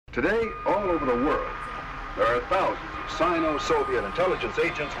Today, all over the world, there are thousands of Sino-Soviet intelligence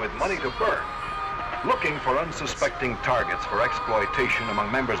agents with money to burn, looking for unsuspecting targets for exploitation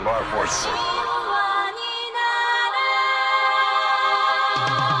among members of our forces.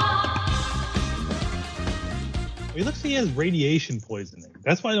 He looks like he has radiation poisoning.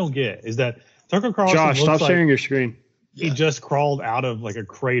 That's what I don't get. Is that Tucker Carlson? Josh, looks stop like sharing your screen. He just crawled out of like a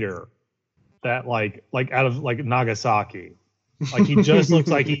crater, that like out of like Nagasaki. Like he just looks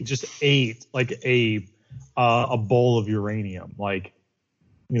like he just ate like a bowl of uranium. Like,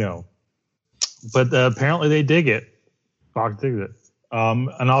 you know. But apparently they dig it. Fox digs it.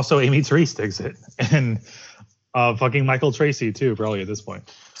 And also Amy Therese digs it, and fucking Michael Tracy too, probably at this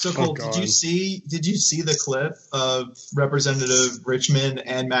point. So Cole, did you see the clip of Representative Richmond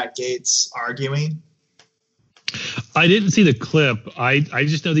and Matt Gaetz arguing? I didn't see the clip. I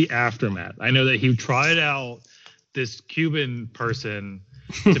just know the aftermath. I know that he tried out this Cuban person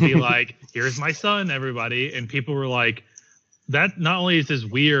to be like, "Here's my son, everybody," and people were like, "That not only is this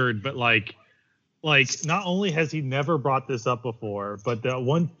weird, but like not only has he never brought this up before, but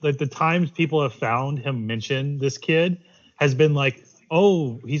the times people have found him mention this kid has been like,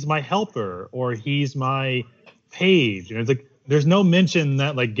 oh, he's my helper or he's my page. And it's like, there's no mention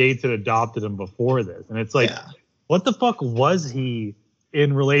that like Gaetz had adopted him before this. And it's like, what the fuck was he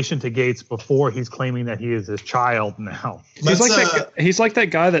in relation to Gaetz before he's claiming that he is his child now? He's like that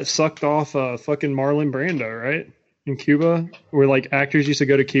guy that sucked off fucking Marlon Brando, right? In Cuba, where like actors used to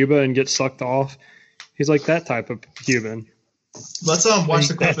go to Cuba and get sucked off. He's like that type of Cuban. Let's watch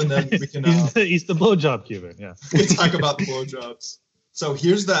the clip and then we can. He's the blowjob Cuban, yeah. We can talk about the blowjobs. So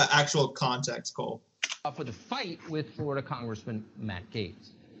here's the actual context, Cole. For the fight with Florida Congressman Matt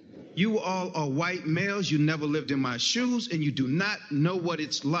Gaetz. You all are white males. You never lived in my shoes, and you do not know what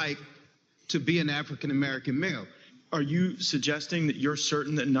it's like to be an African American male. Are you suggesting that you're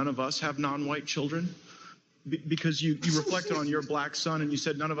certain that none of us have non-white children? Because you reflected on your black son and you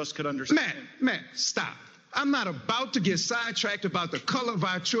said none of us could understand. Man, stop. I'm not about to get sidetracked about the color of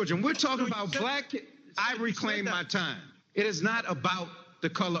our children. We're talking about black kids. I reclaim my time. It is not about the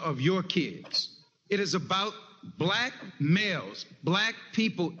color of your kids. It is about black males, black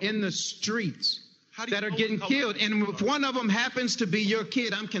people in the streets that are getting killed. And if one of them happens to be your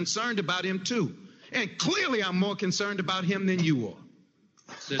kid, I'm concerned about him too. And clearly I'm more concerned about him than you are.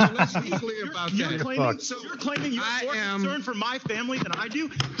 So let's be clear about that. You're claiming you're more concerned for my family than I do?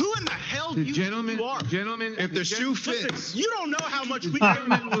 Who in the hell do you think you are? Gentlemen, if the shoe fits. Listen, you don't know how much we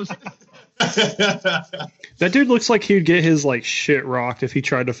That dude looks like he'd get his like shit rocked if he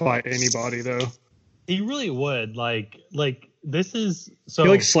tried to fight anybody though. He really would. Like this is so.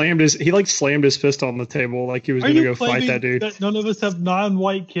 He slammed his fist on the table like he was going to go fight that dude. That none of us have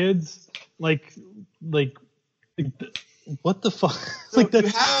non-white kids. Like what the fuck? So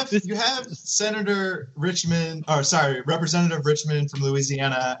you have Representative Richmond from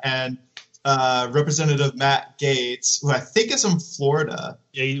Louisiana and Representative Matt Gaetz, who I think is from Florida.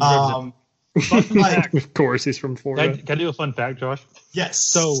 Yeah, of course he's from Florida. Can I do a fun fact, Josh? Yes.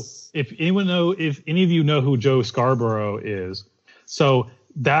 So if any of you know who Joe Scarborough is, so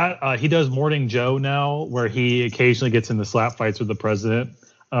that he does Morning Joe now, where he occasionally gets into slap fights with the president.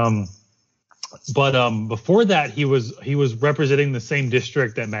 But before that, he was representing the same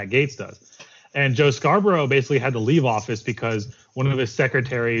district that Matt Gaetz does. And Joe Scarborough basically had to leave office because one of his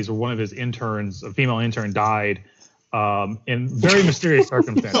secretaries or one of his interns, a female intern, died in very mysterious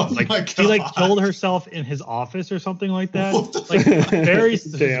circumstances. She killed herself in his office or something like that.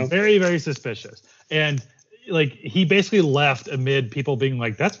 Very, very suspicious. And he basically left amid people being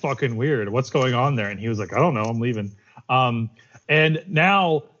like, "That's fucking weird. What's going on there?" And he was like, "I don't know. I'm leaving." And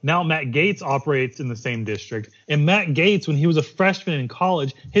now Matt Gaetz operates in the same district. And Matt Gaetz, when he was a freshman in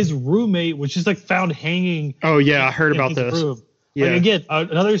college, his roommate was just found hanging. Oh yeah, I heard about this. Room. Yeah. Again,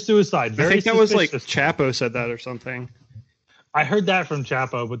 another suicide. Very I think that was Chapo said that or something. I heard that from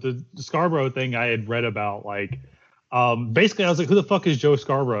Chapo, but the Scarborough thing I had read about, basically I was like, who the fuck is Joe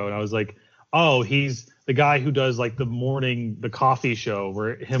Scarborough? And I was like, oh, he's the guy who does the coffee show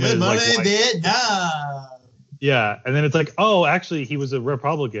where him and his wife. Yeah, and then it's like, oh, actually, he was a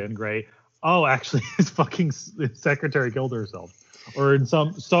Republican, great. Oh, actually, his fucking secretary killed herself, or in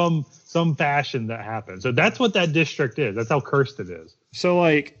some fashion that happened. So that's what that district is. That's how cursed it is.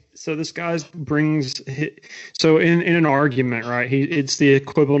 So this guy brings. So in an argument, right? It's the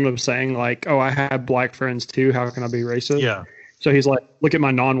equivalent of saying oh, I have black friends too. How can I be racist? Yeah. So he's like, look at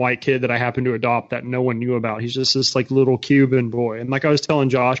my non-white kid that I happen to adopt that no one knew about. He's just this little Cuban boy. And like I was telling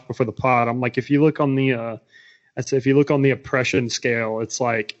Josh before the pod, I'm like, if you look on the I said, if you look on the oppression scale, it's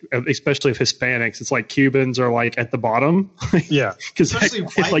like, especially if Hispanics, it's like Cubans are like at the bottom. Yeah. Because Especially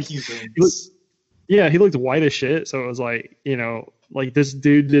it's white like, Cubans. yeah, he looked white as shit. So it was like, you know, like this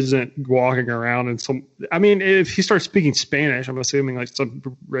dude isn't walking around and some. I mean, if he starts speaking Spanish, I'm assuming like some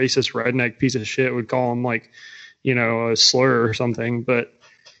racist redneck piece of shit would call him like, you know, a slur or something. But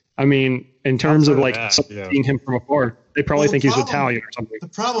I mean, in terms of like seeing him from afar, they probably think he's Italian or something. The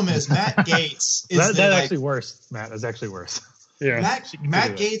problem is Matt Gaetz is That's like, actually worse, Matt. That's actually worse. Yeah,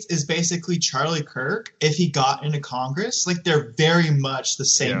 Matt Gaetz is basically Charlie Kirk if he got into Congress. Like they're very much the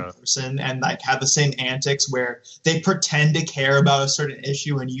same person and like have the same antics where they pretend to care about a certain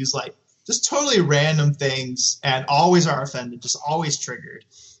issue and use like just totally random things and always are offended, just always triggered.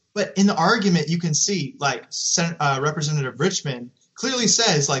 But in the argument, you can see like Representative Richmond clearly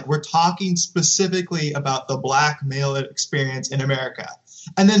says like we're talking specifically about the black male experience in America,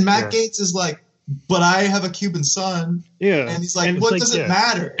 and then Matt Gaetz is like, but I have a Cuban son. Yeah. And he's like, and what does it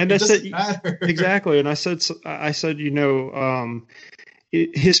matter? And it doesn't matter. Exactly. And I said, you know,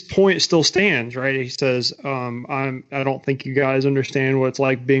 his point still stands, right? He says, I don't think you guys understand what it's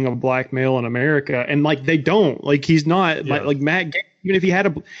like being a black male in America. And like, they don't, like, he's not like Matt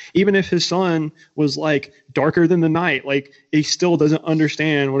Gaetz, even if his son was like darker than the night, like he still doesn't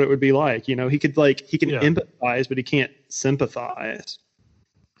understand what it would be like. You know, he can empathize, but he can't sympathize,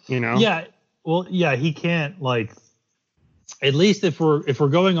 you know? Yeah. Well, yeah, he can't like. At least if we're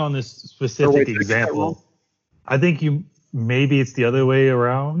going on this specific example, I think maybe it's the other way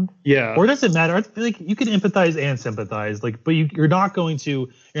around. Yeah. Or it doesn't matter. I feel like you can empathize and sympathize, like, but you're not going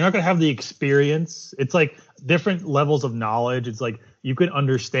to have the experience. It's like different levels of knowledge. It's like you can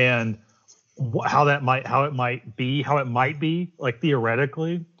understand how it might be, like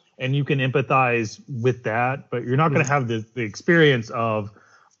theoretically, and you can empathize with that, but you're not going to have the experience of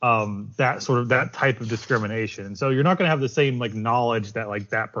that type of discrimination. And so you're not going to have the same like knowledge that like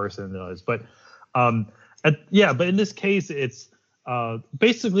that person does. But but in this case, it's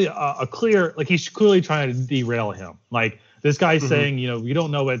basically a clear, like he's clearly trying to derail him. Like this guy's saying, you know, you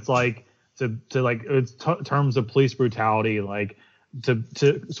don't know what it's like to like terms of police brutality, like to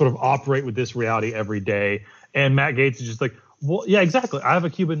sort of operate with this reality every day. And Matt Gaetz is just like, well, yeah, exactly. I have a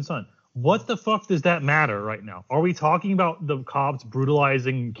Cuban son. What the fuck does that matter right now? Are we talking about the cops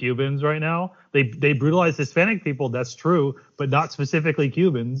brutalizing Cubans right now? They brutalize Hispanic people, that's true, but not specifically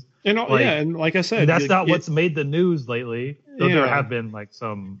Cubans. And and like I said, that's not what's made the news lately. Though there have been like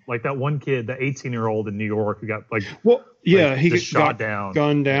some, like that one kid, the 18-year-old in New York who got like, he got shot down,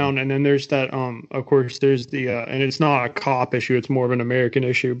 gunned down, and then there's that. Of course, there's the, and it's not a cop issue; it's more of an American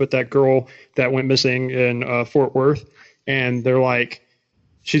issue. But that girl that went missing in Fort Worth, and they're like,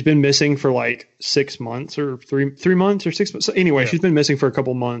 she's been missing for like 6 months or 3 months or 6 months. So anyway, she's been missing for a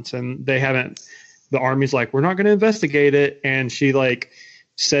couple months, and they haven't. The Army's like, we're not going to investigate it, and she like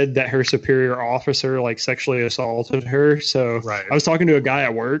said that her superior officer like sexually assaulted her. So I was talking to a guy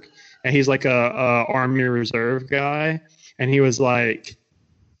at work, and he's like a Army Reserve guy, and he was like,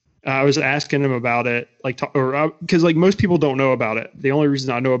 I was asking him about it, like, because like most people don't know about it. The only reason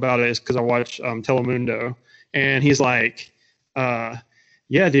I know about it is because I watch Telemundo, and he's like,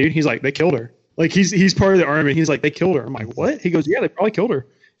 yeah, dude. He's like, they killed her. Like he's part of the Army. He's like, they killed her. I'm like, what? He goes, yeah, they probably killed her.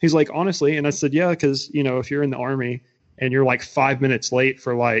 He's like, honestly. And I said, yeah, because, you know, if you're in the Army and you're like 5 minutes late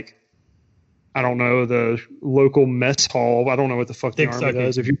for like, I don't know, the local mess hall. I don't know what the fuck the Army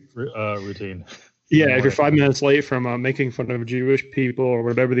does. If you routine. Yeah, if you're 5 minutes late from making fun of Jewish people or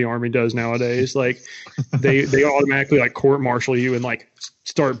whatever the Army does nowadays, like they automatically like court-martial you and like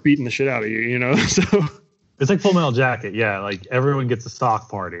start beating the shit out of you, you know? So it's like Full Metal Jacket. Yeah, like everyone gets a sock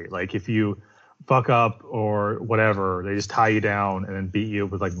party. Like if you fuck up or whatever, they just tie you down and then beat you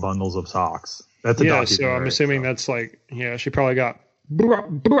with like bundles of socks. That's a documentary. So I'm assuming that's like, she probably got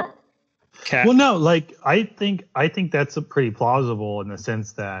cat. Well, no, like I think that's a pretty plausible in the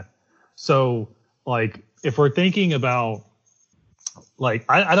sense that, so like if we're thinking about like,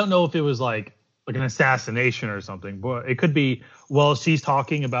 I don't know if it was like an assassination or something, but it could be, well, she's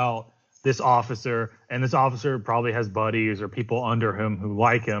talking about this officer, and this officer probably has buddies or people under him who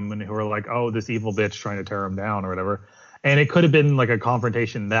like him and who are like, oh, this evil bitch trying to tear him down or whatever. And it could have been like a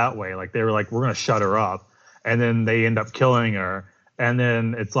confrontation that way. Like they were like, we're going to shut her up. And then they end up killing her. And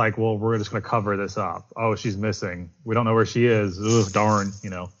then it's like, well, we're just going to cover this up. Oh, she's missing. We don't know where she is. Ugh, darn,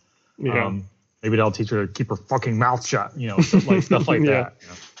 you know. Yeah. Maybe they'll teach her to keep her fucking mouth shut, you know, stuff like that.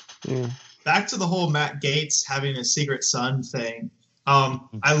 You know? Back to the whole Matt Gaetz having a secret son thing.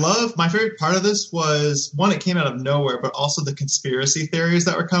 My favorite part of this was, one, it came out of nowhere, but also the conspiracy theories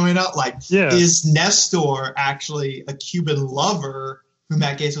that were coming out. Like, is Nestor actually a Cuban lover who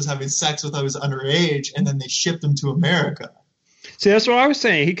Matt Gaetz was having sex with, I was underage, and then they shipped him to America. See, that's what I was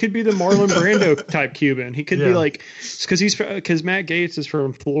saying. He could be the Marlon Brando type Cuban. He could be like, because Matt Gaetz is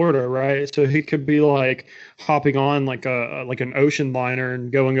from Florida, right? So he could be like hopping on like an ocean liner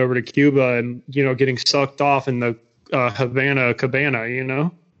and going over to Cuba and getting sucked off in the Havana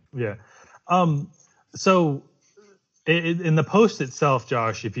Cabana, Yeah. So in the post itself,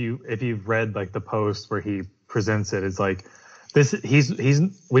 Josh, if you've read like the post where he presents it, it's like this.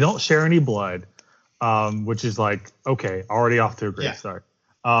 We don't share any blood. Which is like, okay, already off to a great start.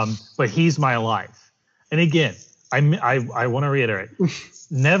 But he's my life. And again, I want to reiterate,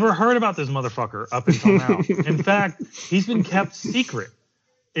 never heard about this motherfucker up until now. In fact, he's been kept secret.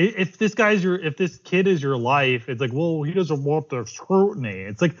 If this kid is your life, it's like, well, he doesn't want the scrutiny.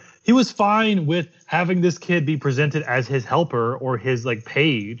 It's like, he was fine with having this kid be presented as his helper or his like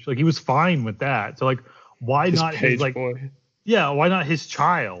page. Like, he was fine with that. So like, why not his like, boy. Yeah, why not his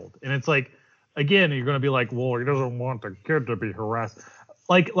child? And it's like, again, you're going to be like, well, he doesn't want the kid to be harassed.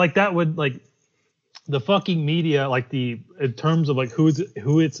 Like that would, like, the fucking media, like in terms of like who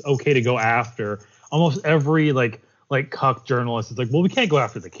it's okay to go after, almost every like cuck journalist is like, well, we can't go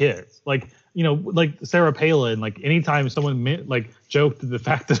after the kids. Like, like Sarah Palin, like anytime someone like joked the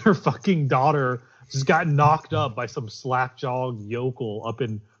fact that her fucking daughter just got knocked up by some slapjaw yokel up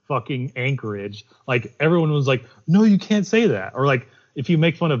in fucking Anchorage, like everyone was like, no, you can't say that. Or like, if you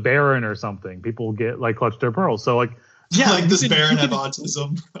make fun of Barron or something, people get like clutch their pearls. So like, yeah, like does Barron have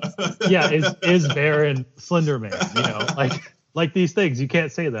autism? Yeah, is Barron Slender Man? Like these things, you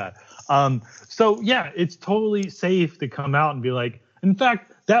can't say that. So yeah, it's totally safe to come out and be like. In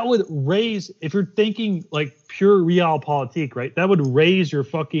fact, that would raise, if you're thinking like pure realpolitik, right? That would raise your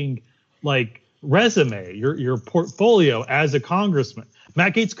fucking like resume, your portfolio as a congressman.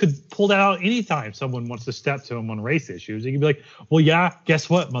 Matt Gaetz could pull that out anytime someone wants to step to him on race issues. He could be like, well, yeah, guess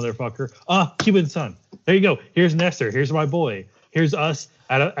what, motherfucker? Cuban son. There you go. Here's Nestor. Here's my boy. Here's us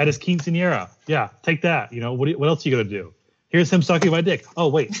at his quinceanera. Yeah, take that. What else are you going to do? Here's him sucking my dick. Oh,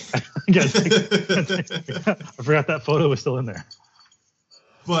 wait. I forgot that photo was still in there.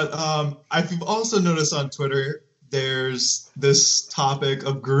 But I've also noticed on Twitter, there's this topic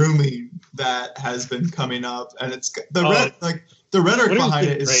of grooming that has been coming up, and it's the rhetoric behind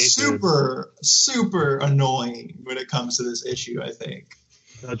it is super annoying when it comes to this issue, I think.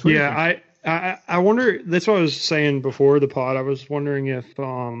 Yeah, I wonder, that's what I was saying before the pod. I was wondering if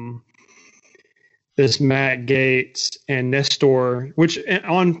this Matt Gaetz and Nestor, which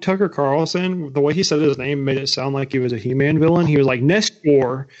on Tucker Carlson, the way he said his name made it sound like he was a He-Man villain. He was like,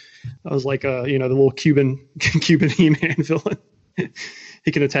 Nestor. I was like, the little Cuban He-Man villain.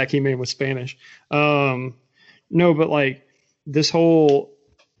 He can attack He-Man with Spanish. No, but like, this whole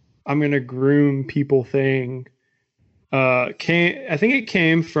I'm going to groom people thing I think it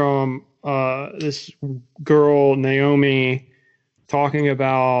came from this girl, Naomi, talking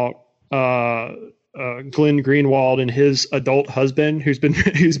about Glenn Greenwald and his adult husband who's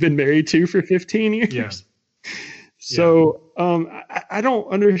been married to for 15 years. Yeah. So I don't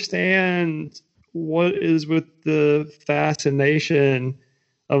understand what is with the fascination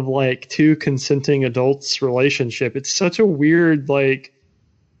of like two consenting adults relationship. It's such a weird like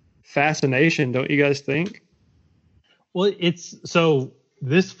fascination, don't you guys think? Well, it's so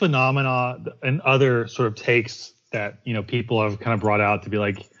this phenomena and other sort of takes that, people have kind of brought out to be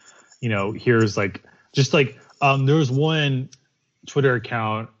like, here's like, just like, there was one Twitter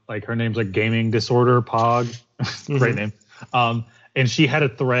account, like her name's like Gaming Disorder Pog, great name. And she had a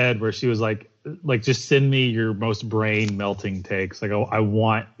thread where she was like, just send me your most brain melting takes. Like, I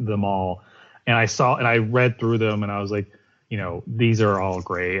want them all. And I read through them and I was like, these are all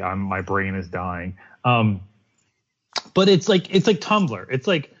great. My brain is dying. But it's like Tumblr. It's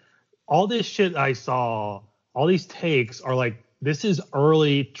like all this shit I saw, all these takes are like, this is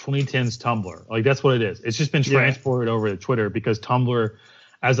early 2010s Tumblr. Like, that's what it is. It's just been transported over to Twitter because Tumblr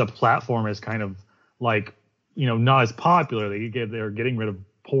as a platform is kind of like, not as popular. They're getting rid of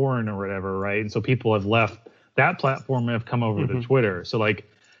porn or whatever, right? And so people have left that platform and have come over to Twitter. So like,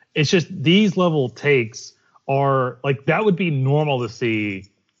 it's just these level takes are like, that would be normal to see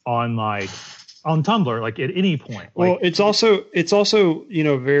on Tumblr, like at any point. Well, it's also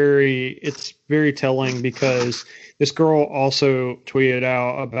very telling because this girl also tweeted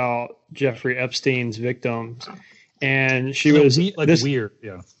out about Jeffrey Epstein's victims, and she was weird.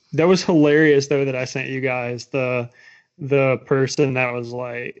 Yeah, that was hilarious though that I sent you guys the person that was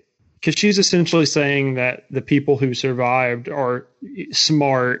like, because she's essentially saying that the people who survived are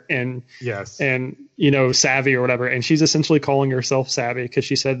smart and savvy or whatever, and she's essentially calling herself savvy because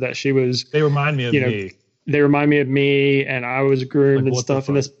she said that she was. They remind me of me. they remind me of me, and I was groomed and what stuff.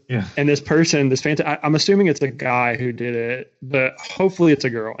 the fuck? And this person, this I'm assuming it's a guy who did it, but hopefully it's a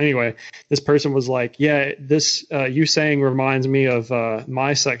girl. Anyway, this person was like, yeah, this you saying reminds me of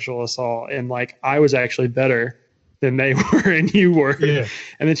my sexual assault, and like I was actually better than they were and you were. Yeah.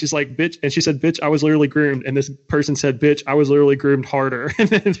 And then she's like, bitch, and she said, bitch, I was literally groomed. And this person said, bitch, I was literally groomed harder. And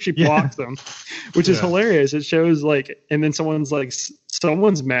then she blocked them, which is hilarious. It shows like, and then someone's like,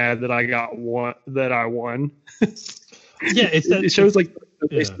 someone's mad that I won. Yeah, it shows like the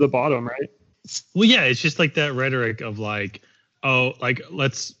face to the bottom, right? Well, yeah, it's just like that rhetoric of like, oh, like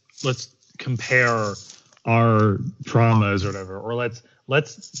let's compare our traumas or whatever, or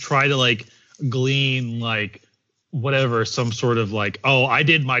let's try to like glean like whatever, some sort of like, oh, I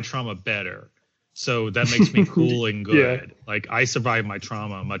did my trauma better, so that makes me cool and good. Yeah. Like I survived my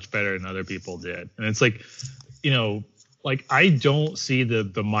trauma much better than other people did. And it's like, you know, like I don't see the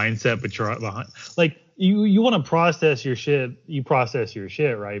mindset behind, like you want to process your shit, you process your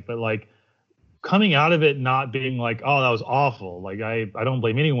shit, right? But like coming out of it not being like, oh, that was awful. Like I don't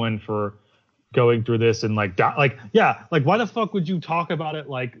blame anyone for going through this and like why the fuck would you talk about it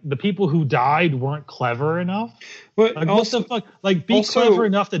like the people who died weren't clever enough? But like also, what the fuck? Like be clever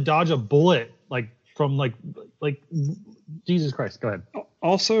enough to dodge a bullet like from like Jesus Christ. Go ahead.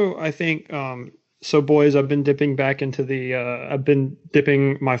 Also, I think so boys, I've been dipping back into the I've been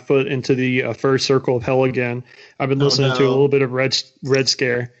dipping my foot into the first circle of hell again. I've been listening to a little bit of Red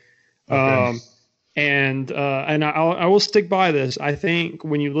Scare. Okay. And I will stick by this. I think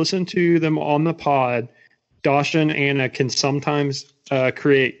when you listen to them on the pod, Dasha and Anna can sometimes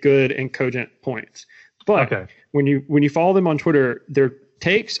create good and cogent points. But when you follow them on Twitter, their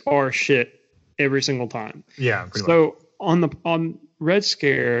takes are shit every single time. Yeah. So much. On Red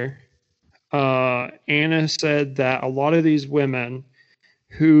Scare, Anna said that a lot of these women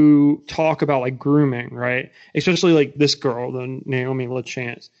who talk about like grooming, right? Especially like this girl, the Naomi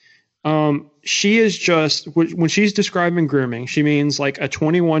LaChance. She is just, when she's describing grooming, she means like a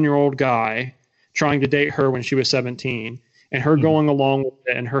 21-year-old guy trying to date her when she was 17 and her going along with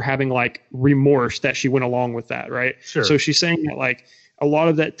it and her having like remorse that she went along with that. Right. Sure. So she's saying that like a lot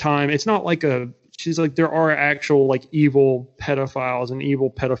of that time, it's not like she's like, there are actual like evil pedophiles and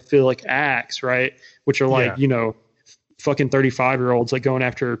evil pedophilic acts, right? Which are like, you know, fucking 35-year-olds like going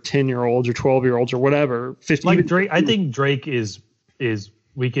after 10-year-olds or 12-year-olds or whatever. 15. Like Drake, I think Drake is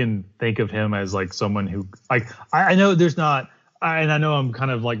we can think of him as like someone who like I know there's not, and I know I'm kind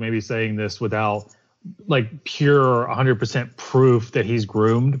of like maybe saying this without like pure 100% proof that he's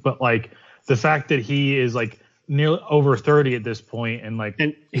groomed, but like the fact that he is like nearly over 30 at this point and like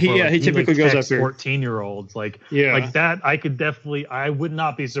he typically goes after 14-year-olds like that. I would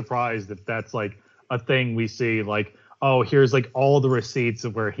not be surprised if that's like a thing we see, like, oh, here's like all the receipts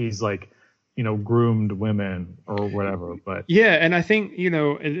of where he's like, you know, groomed women or whatever. But yeah, and I think, you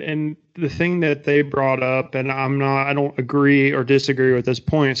know, and the thing that they brought up, and I don't agree or disagree with this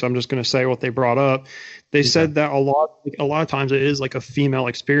point, so I'm just going to say what they brought up. They said that a lot of times it is like a female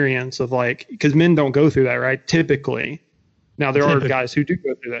experience of like, because men don't go through that, right? Typically. Now there are guys who do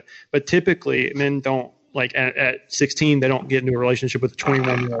go through that, but typically men don't, like at 16 they don't get into a relationship with a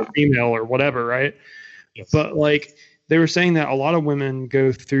 21-year-old female or whatever, right? Yes. But like they were saying that a lot of women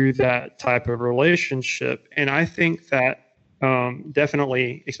go through that type of relationship. And I think that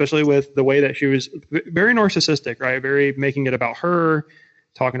definitely, especially with the way that she was very narcissistic, right? Very making it about her,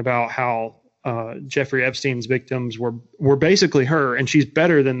 talking about how Jeffrey Epstein's victims were basically her and she's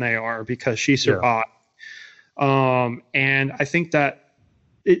better than they are because she survived. Yeah. And I think that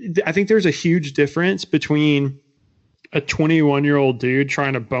I think there's a huge difference between a 21-year-old dude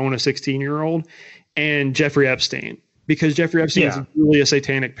trying to bone a 16-year-old and Jeffrey Epstein. Because Jeffrey Epstein is really a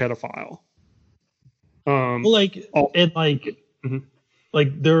satanic pedophile. They're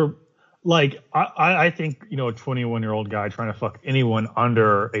like, I think, you know, a 21-year-old guy trying to fuck anyone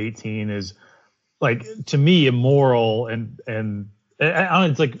under 18 is like, to me, immoral and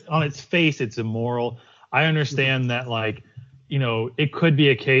it's like on its face, it's immoral. I understand that, like, you know, it could be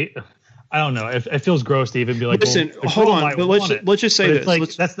a case. I don't know. It feels gross to even be like, listen, hold on, but let's just say this. Like,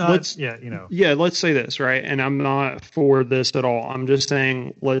 that's not, you know. Yeah, let's say this, right? And I'm not for this at all. I'm just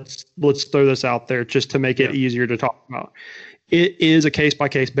saying let's throw this out there just to make it easier to talk about. It is a case by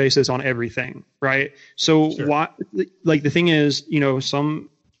case basis on everything, right? So why? Like the thing is, you know, some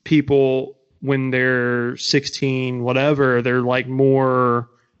people when they're 16, whatever, they're like more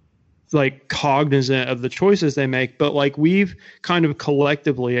like cognizant of the choices they make, but like we've kind of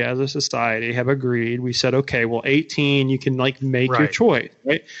collectively as a society have agreed. We said, okay, well, 18, you can like make your choice,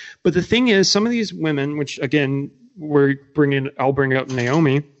 right? But the thing is, some of these women, which again, I'll bring up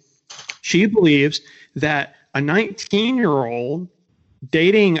Naomi. She believes that a 19-year-old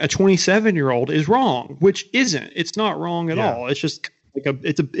dating a 27-year-old is wrong, which isn't. It's not wrong at all. It's just like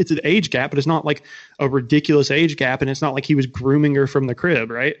it's an age gap, but it's not like a ridiculous age gap, and it's not like he was grooming her from the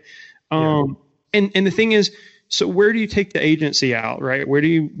crib, right? And the thing is, so where do you take the agency out, right? Where do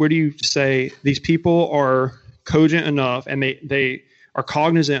you say these people are cogent enough and they are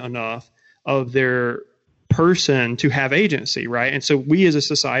cognizant enough of their person to have agency, right? And so we as a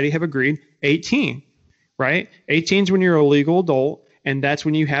society have agreed 18, right? 18 is when you're a legal adult, and that's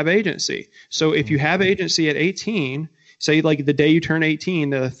when you have agency. So if you have agency at 18, say like the day you turn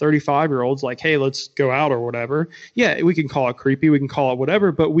 18, the 35-year-old's like, hey, let's go out or whatever. Yeah, we can call it creepy, we can call it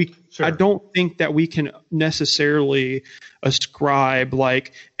whatever, but I don't think that we can necessarily ascribe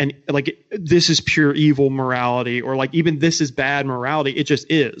like this is pure evil morality, or like even this is bad morality. It just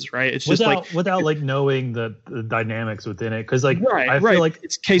is, right? It's just without like knowing the dynamics within it, because like I feel like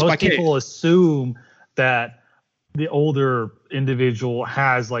it's case by case. People assume that the older individual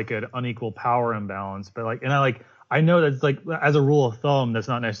has like an unequal power imbalance, but like, and I know that's like, as a rule of thumb, that's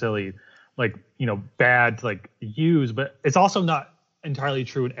not necessarily like, bad to like use, but it's also not entirely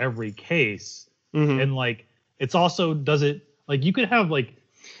true in every case. And like, it's also like you could have like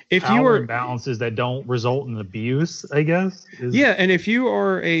if power you are imbalances that don't result in abuse, I guess. And if you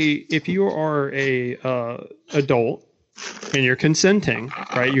are a adult and you're consenting,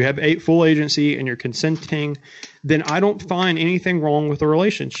 right? You have full agency and you're consenting, then I don't find anything wrong with the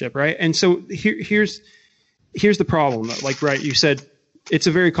relationship, right? And so here's the problem, though. Like, right, you said it's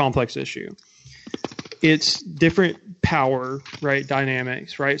a very complex issue. It's different power, right,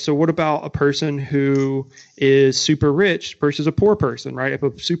 dynamics, right? So what about a person who is super rich versus a poor person, right? If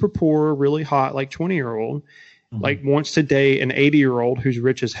a super poor, really hot, like 20-year-old, like wants to date an 80-year-old who's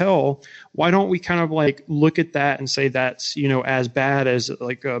rich as hell, why don't we kind of like look at that and say that's, as bad as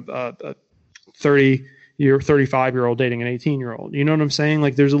like a 35-year-old dating an 18-year-old? You know what I'm saying?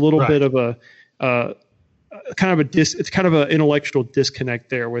 Like there's a little bit of a it's kind of an intellectual disconnect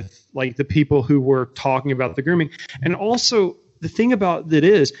there with like the people who were talking about the grooming. And also the thing about it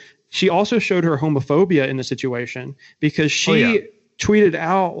is she also showed her homophobia in the situation, because she tweeted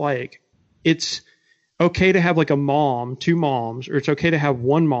out like it's okay to have like a mom, two moms, or it's okay to have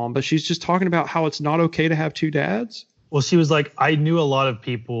one mom, but she's just talking about how it's not okay to have two dads. Well, she was like, I knew a lot of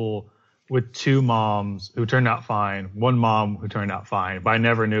people with two moms who turned out fine, one mom who turned out fine, but I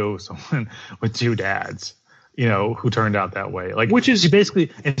never knew someone with two dads, who turned out that way. Like, which is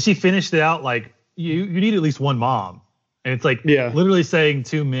she finished it out like you need at least one mom, and it's like literally saying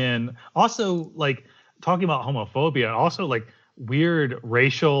two men. Also, like talking about homophobia, also like weird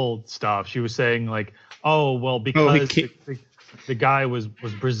racial stuff. She was saying like, oh well, because the guy was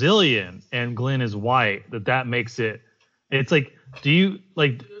Brazilian and Glenn is white, that makes it. It's like, do you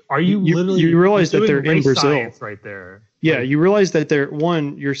like? Are you literally? You realize that they're in Brazil right there? Yeah, you realize that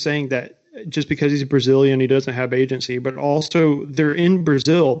you're saying that just because he's Brazilian, he doesn't have agency, but also they're in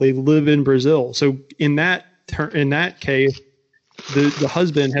Brazil. They live in Brazil. So in that case, the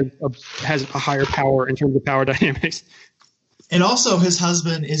husband has a higher power in terms of power dynamics. And also, his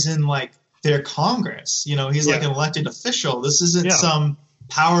husband is in like their Congress. He's like an elected official. This isn't some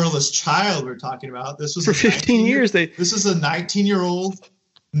powerless child we're talking about. This was for 15 years. This is a 19-year-old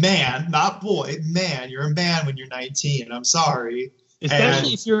man, not boy, man. You're a man when you're 19. I'm sorry.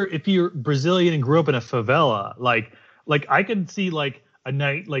 Especially if you're Brazilian and grew up in a favela, like I could see like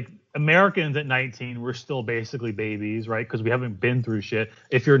Americans at 19, we're still basically babies, right? Because we haven't been through shit.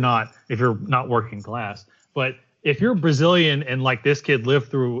 If you're not working class, but if you're Brazilian and like this kid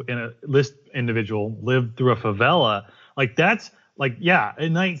lived through a favela, like that's like, yeah,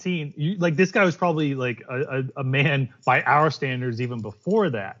 at 19, like this guy was probably like a man by our standards even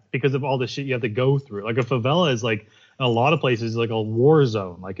before that, because of all the shit you have to go through. Like a favela is like, in a lot of places, like a war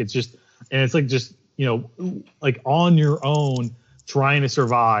zone. Like it's just, and it's like just, like on your own trying to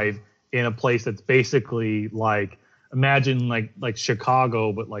survive in a place that's basically like, imagine like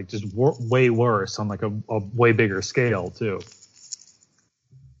Chicago, but like just way worse on like a way bigger scale too.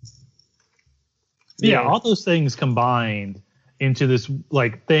 Yeah, all those things combined into this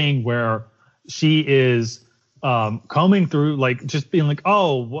like thing where she is coming through, like just being like,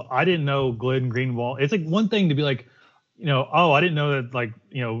 oh, well, I didn't know Glenn Greenwald. It's like one thing to be like, oh, I didn't know that like,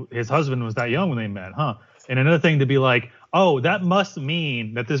 his husband was that young when they met, huh? And another thing to be like, oh, that must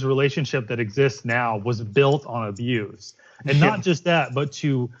mean that this relationship that exists now was built on abuse. And not just that, but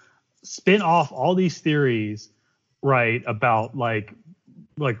to spin off all these theories, right, about like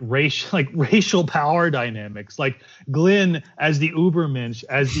racial power dynamics, like Glenn as the Ubermensch,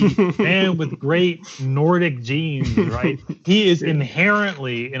 as the man with great Nordic genes, right? He is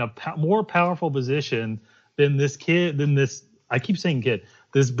inherently in a more powerful position than this I keep saying kid,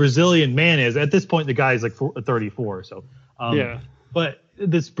 this Brazilian man is. At this point, the guy is like 34. So, but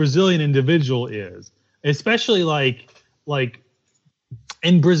this Brazilian individual is, especially like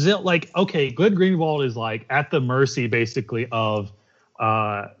in Brazil, like, okay, Glenn Greenwald is like at the mercy basically of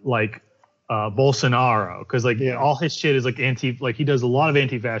Bolsonaro, because all his shit is like he does a lot of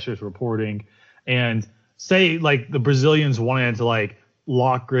anti-fascist reporting, and say like the Brazilians wanted to like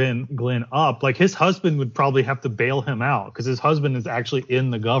lock Glenn up, like his husband would probably have to bail him out because his husband is actually in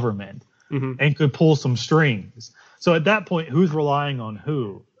the government and could pull some strings. So at that point, who's relying on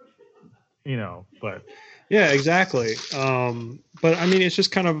who? But yeah, exactly. But I mean, it's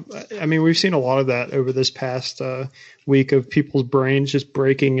just kind of, we've seen a lot of that over this past week of people's brains just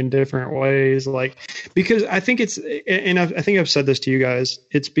breaking in different ways. Like, because I think I think I've said this to you guys,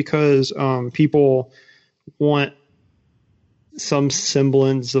 it's because people want some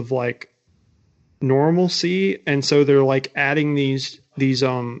semblance of like normalcy. And so they're like adding these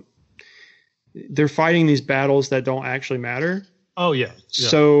they're fighting these battles that don't actually matter. Oh yeah.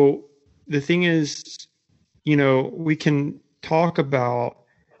 So the thing is, we can talk about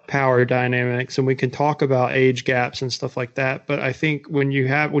power dynamics and we can talk about age gaps and stuff like that. But I think when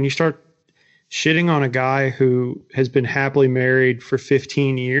you start shitting on a guy who has been happily married for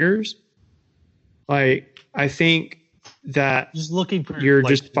 15 years, like, I think that just looking for, you're like,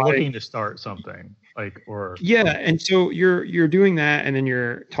 just looking to start something and so you're doing that, and then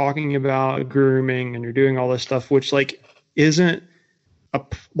you're talking about grooming and you're doing all this stuff, which like isn't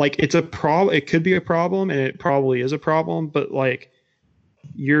it's a problem. It could be a problem, and it probably is a problem, but like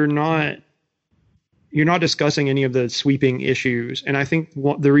you're not discussing any of the sweeping issues. And I think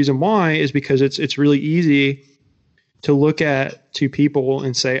the reason why is because it's really easy to look at two people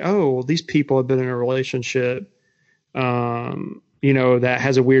and say, oh, well, these people have been in a relationship, that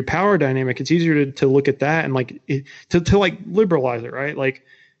has a weird power dynamic. It's easier to look at that and to liberalize it, right? Like,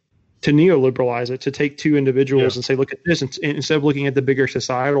 to neoliberalize it, to take two individuals and say, look at this, instead of looking at the bigger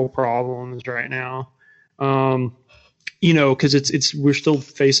societal problems right now. Because we're still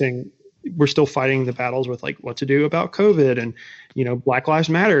fighting the battles with like what to do about COVID, and Black Lives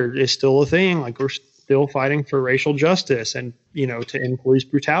Matter is still a thing. Like, we're still fighting for racial justice and to end police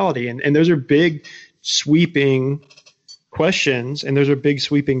brutality, and those are big sweeping questions, and those are big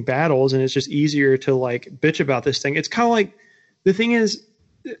sweeping battles, and it's just easier to like bitch about this thing. It's kind of like, the thing is,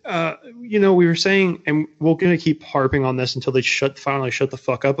 we were saying, and we're going to keep harping on this until they finally shut the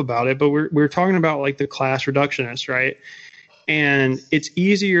fuck up about it, but we're talking about like the class reductionists, right? And it's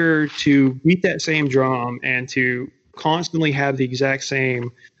easier to beat that same drum and to constantly have the exact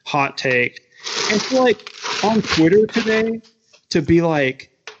same hot take. And so, like, on Twitter today, to be like,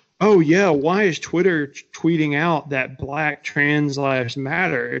 oh yeah, why is Twitter tweeting out that Black trans lives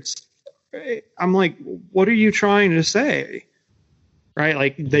matter? I'm like, what are you trying to say? Right?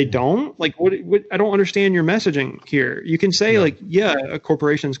 Like, they don't? Like, what I don't understand your messaging here. You can say like, yeah, a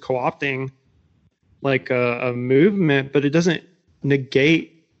corporation's co-opting like a movement, but it doesn't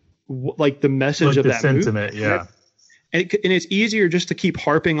negate like the message of that sentiment. movement. Yeah. And it's easier just to keep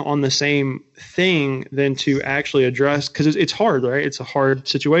harping on the same thing than to actually address, because it's hard, right? It's a hard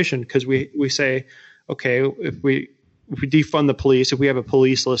situation, because we say, okay, if we defund the police, if we have a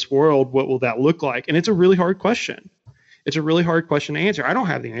policeless world, what will that look like? And it's a really hard question. It's a really hard question to answer. I don't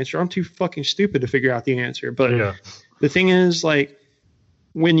have the answer. I'm too fucking stupid to figure out the answer. But the thing is, like,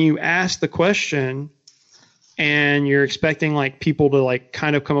 when you ask the question and you're expecting like people to like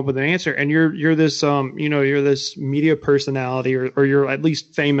kind of come up with an answer, and you're this you're this media personality, or you're at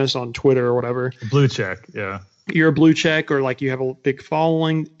least famous on Twitter or whatever. Blue check, you're a blue check, or like you have a big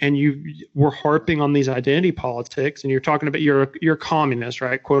following, and we're harping on these identity politics, and you're talking about you're a communist,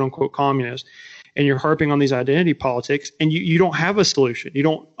 right? Quote unquote communist. And you're harping on these identity politics, and you don't have a solution. You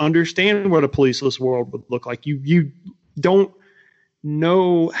don't understand what a policeless world would look like. You don't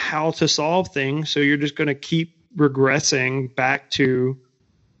know how to solve things, so you're just going to keep regressing back to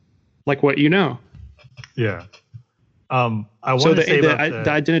like what you know. Yeah. I want to say about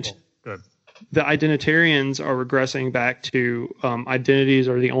the identitarians are regressing back to identities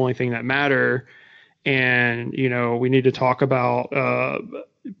are the only thing that matter, and we need to talk about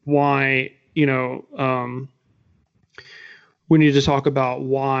why. We need to talk about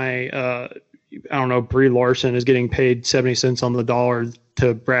why, I don't know, Brie Larson is getting paid 70 cents on the dollar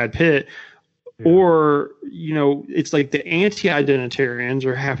to Brad Pitt. Or, it's like the anti-identitarians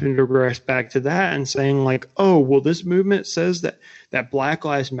are having to regress back to that and saying like, oh, well, this movement says that Black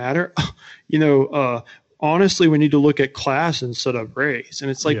Lives Matter. Honestly, we need to look at class instead of race.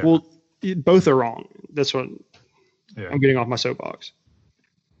 And it's like, well, both are wrong. That's what I'm getting off my soapbox.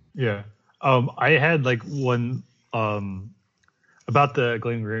 Yeah. I had like one about the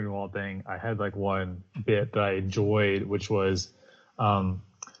Glenn Greenwald thing. I had like one bit that I enjoyed, which was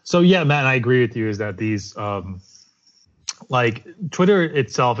so yeah, Matt, I agree with you, is that these like Twitter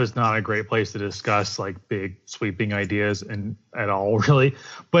itself is not a great place to discuss like big sweeping ideas and at all, really.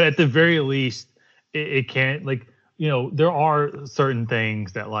 But at the very least, it can't, like, there are certain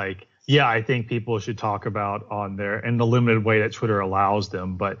things that, like, yeah, I think people should talk about on there in the limited way that Twitter allows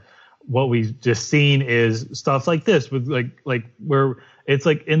them. But what we've just seen is stuff like this with like where it's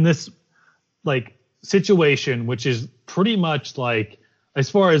like in this like situation, which is pretty much like, as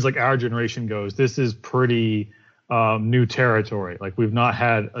far as like our generation goes, this is pretty new territory. Like, we've not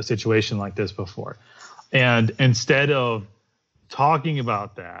had a situation like this before. And instead of talking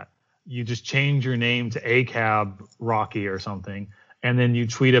about that, you just change your name to ACAB Rocky or something. And then you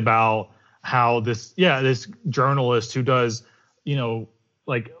tweet about how this journalist who does,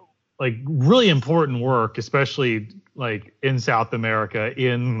 like really important work, especially like in South America,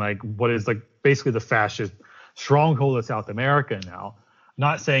 in like what is like basically the fascist stronghold of South America now.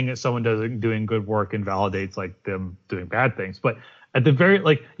 Not saying that someone doing good work invalidates like them doing bad things, but at the very,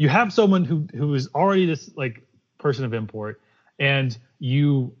 like, you have someone who is already this like person of import, and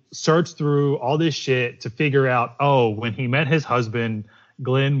you search through all this shit to figure out, oh, when he met his husband,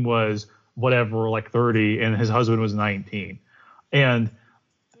 Glenn was whatever, like 30, and his husband was 19. And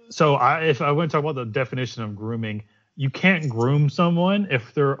so if I want to talk about the definition of grooming, you can't groom someone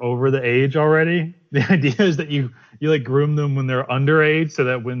if they're over the age already. The idea is that you like groom them when they're underage, so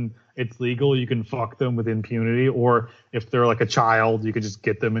that when it's legal, you can fuck them with impunity. Or if they're like a child, you can just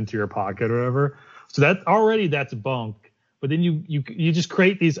get them into your pocket or whatever. So that's bunk. But then you just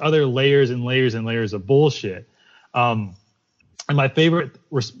create these other layers and layers and layers of bullshit. And my favorite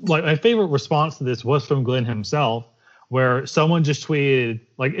response to this was from Glenn himself, where someone just tweeted,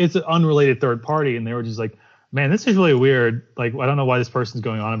 like, it's an unrelated third party, and they were just like, man, this is really weird. Like, I don't know why this person's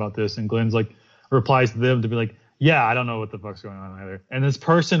going on about this. And Glenn's like replies to them to be like, yeah, I don't know what the fuck's going on either. And this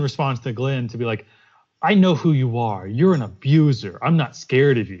person responds to Glenn to be like, I know who you are. You're an abuser. I'm not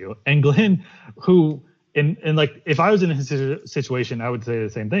scared of you. And Glenn, who, and like, if I was in his situation, I would say the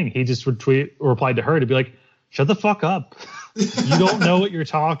same thing. He just would replied to her to be like, shut the fuck up. You don't know what you're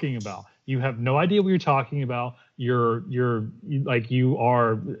talking about. You have no idea what you're talking about. You're like, you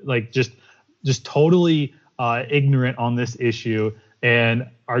are like just totally ignorant on this issue, and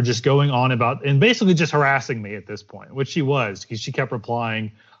are just going on about and basically just harassing me at this point, which she was, because she kept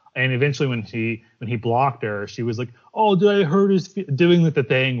replying. And eventually when he blocked her, she was like, oh, did I heard is doing the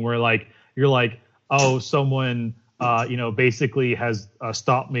thing where like you're like, oh, someone basically has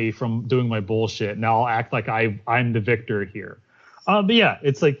stopped me from doing my bullshit. Now I'll act like I'm the victor here. But yeah,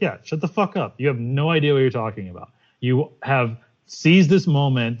 it's like, yeah, shut the fuck up. You have no idea what you're talking about. You have seized this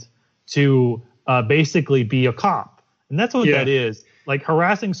moment to basically be a cop. And that's what that is. Like,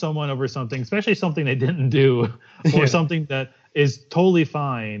 harassing someone over something, especially something they didn't do, or something that is totally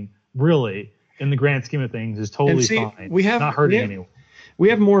fine, really, in the grand scheme of things, is totally fine. Not hurting anyone. We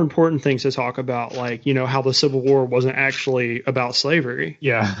have more important things to talk about, like, how the Civil War wasn't actually about slavery.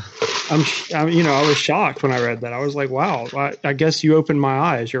 Yeah. I was shocked when I read that. I was like, wow, I guess you opened my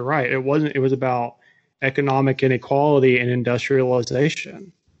eyes. You're right. It wasn't. It was about economic inequality and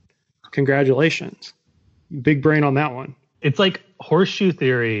industrialization. Congratulations. Big brain on that one. It's like horseshoe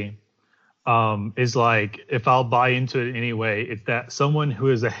theory is like, if I'll buy into it anyway, it's that someone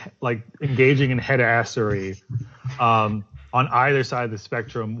who is like engaging in headassery on either side of the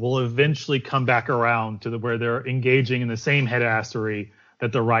spectrum will eventually come back around to where they're engaging in the same headassery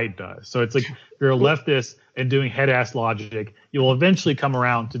that the right does. So it's like, if you're a leftist and doing head-ass logic, you'll eventually come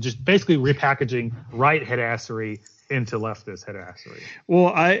around to just basically repackaging right headassery into leftist headassery.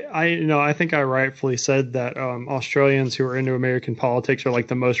 Well, I think I rightfully said that Australians who are into American politics are like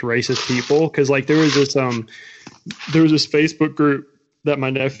the most racist people, because like there was this Facebook group that my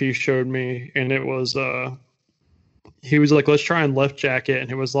nephew showed me, and it was he was like, let's try and left jacket,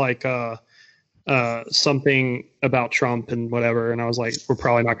 and it was like something about Trump and whatever, and I was like, we're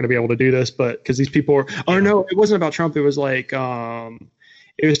probably not going to be able to do this, but because these people are, no, it wasn't about Trump, it was like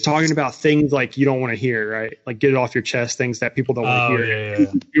it was talking about things like you don't want to hear, right? Like, get it off your chest, things that people don't want to hear. Yeah.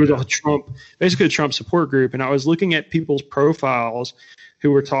 It was basically a Trump support group. And I was looking at people's profiles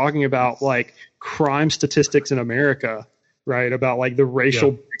who were talking about like crime statistics in America. right? About like the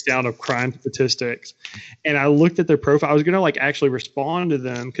racial breakdown of crime statistics. And I looked at their profile. I was going to like actually respond to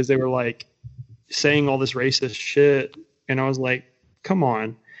them because they were like saying all this racist shit. And I was like, come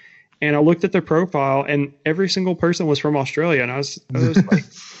on. And I looked at their profile and every single person was from Australia. And I was like,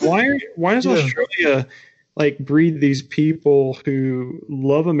 why does Australia like breed these people who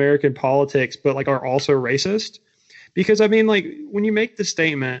love American politics, but like are also racist? Because I mean, like when you make the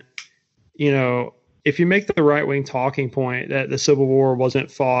statement, you know, if you make the right wing talking point that the Civil War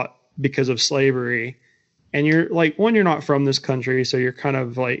wasn't fought because of slavery, and you're like, one, you're not from this country, so you're kind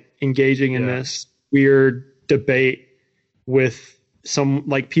of like engaging in this weird debate with some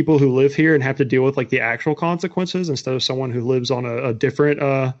like people who live here and have to deal with like the actual consequences instead of someone who lives on a different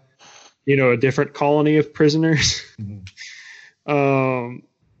a different colony of prisoners. And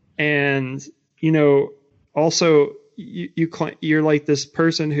you know, also you're like this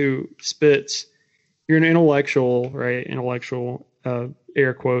person who spits, you're an intellectual, right? Intellectual,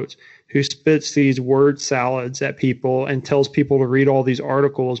 air quotes, who spits these word salads at people and tells people to read all these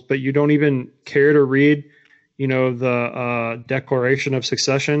articles, but you don't even care to read, you know, the Declaration of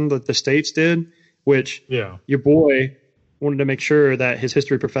Succession that the states did, which your boy wanted to make sure that his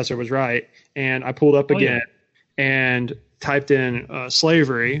history professor was right. And I pulled up again and typed in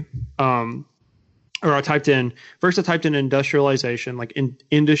slavery. Or I typed in industrialization, like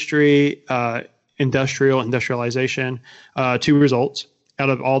industrialization, 2 results out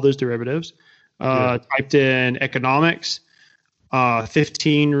of all those derivatives. Typed in economics,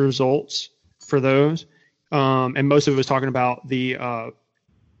 15 results for those. And most of it was talking about the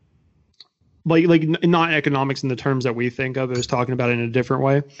like not economics in the terms that we think of. It was talking about it in a different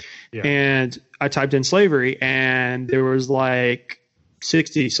way. And I typed in slavery, and there was like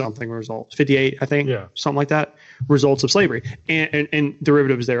 60 something results, 58, I think, something like that, results of slavery and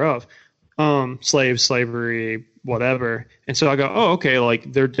derivatives thereof, slaves, slavery, whatever. And so I go, oh, okay,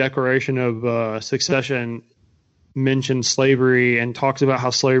 like their Declaration of Succession mentions slavery and talks about how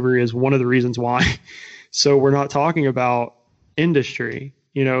slavery is one of the reasons why. So we're not talking about industry,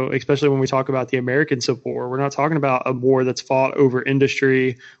 you know, especially when we talk about the American Civil War. We're not talking about a war that's fought over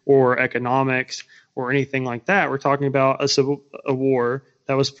industry or economics or anything like that. We're talking about a war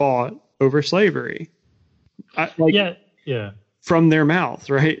that was fought over slavery. From their mouth,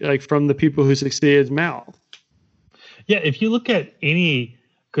 right? Like from the people who succeeded's mouth. Yeah, if you look at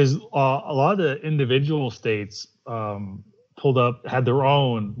because a lot of the individual states pulled up, had their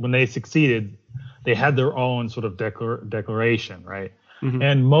own, when they succeeded, they had their own sort of declaration, right? Mm-hmm.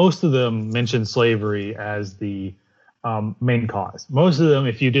 And most of them mentioned slavery as the main cause. Most of them,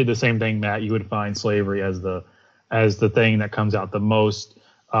 if you did the same thing, Matt, you would find slavery as the thing that comes out the most.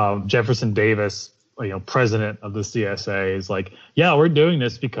 Jefferson Davis, you know, president of the CSA, is like, yeah, we're doing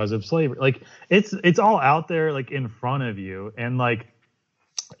this because of slavery. Like it's all out there, like in front of you. And like,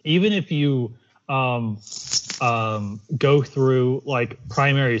 even if you go through like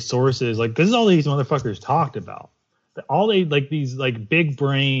primary sources, like this is all these motherfuckers talked about. All they like these like big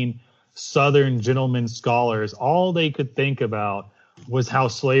brain Southern gentlemen scholars, all they could think about was how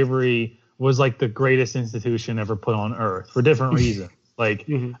slavery was like the greatest institution ever put on earth for different reasons. Like,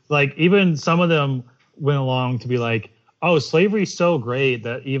 like even some of them went along to be like, oh, slavery's so great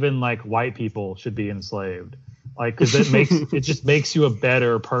that even like white people should be enslaved. Like, cause it just makes you a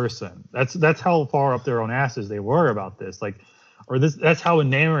better person. That's how far up their own asses they were about this. Like, that's how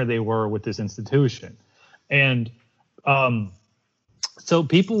enamored they were with this institution. And, so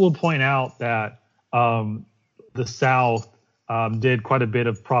people will point out that the South did quite a bit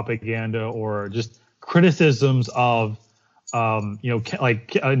of propaganda or just criticisms of,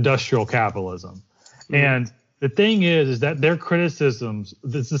 like industrial capitalism. Mm-hmm. And the thing is that their criticisms,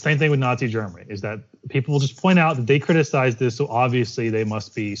 it's the same thing with Nazi Germany, is that people will just point out that they criticize this, so obviously they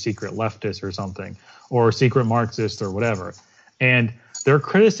must be secret leftists or something, or secret Marxists or whatever. And their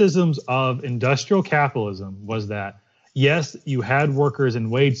criticisms of industrial capitalism was that, yes, you had workers in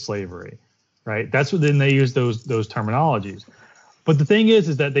wage slavery, right? That's what then they use those terminologies. But the thing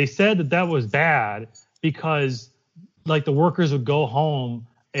is that they said that was bad because like the workers would go home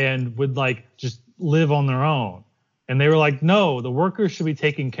and would like just live on their own. And they were like, no, the workers should be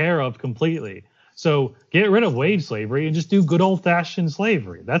taken care of completely. So get rid of wage slavery and just do good old fashioned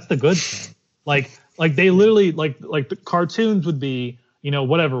slavery. That's the good thing. Like they literally like the cartoons would be,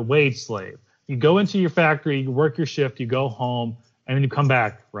 whatever, wage slave. You go into your factory, you work your shift, you go home, and then you come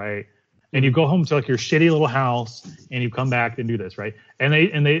back, right? And you go home to like your shitty little house, and you come back and do this, right?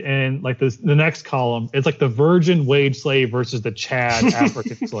 And like the next column, it's like the virgin wage slave versus the Chad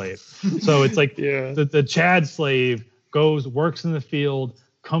African slave. So it's like the Chad slave works in the field,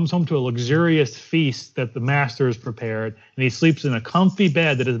 comes home to a luxurious feast that the master has prepared, and he sleeps in a comfy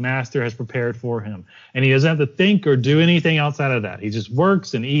bed that his master has prepared for him. And he doesn't have to think or do anything outside of that. He just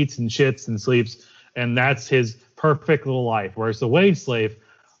works and eats and shits and sleeps, and that's his perfect little life. Whereas the wage slave,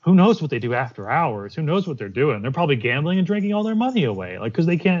 who knows what they do after hours? Who knows what they're doing? They're probably gambling and drinking all their money away, like, because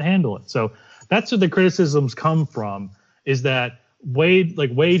they can't handle it. So that's where the criticisms come from, is that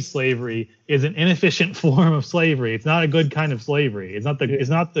wage slavery is an inefficient form of slavery. It's not a good kind of slavery. It's not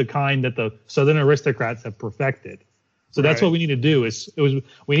the kind that the Southern aristocrats have perfected. So that's what we need to do.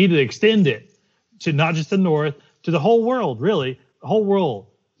 We need to extend it to not just the North, to the whole world. Really, the whole world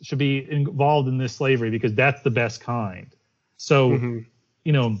should be involved in this slavery, because that's the best kind. So,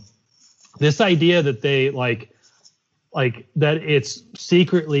 this idea that they like that it's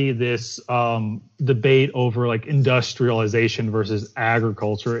secretly this debate over like industrialization versus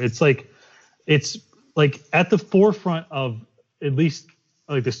agriculture. It's like at the forefront of, at least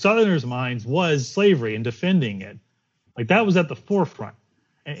like the Southerners' minds, was slavery and defending it. Like that was at the forefront.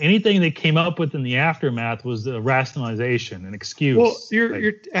 And anything they came up with in the aftermath was the rationalization and excuse. Well,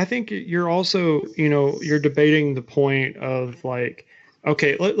 I think you're also, you're debating the point of like,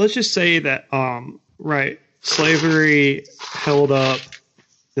 okay, let's just say that, slavery held up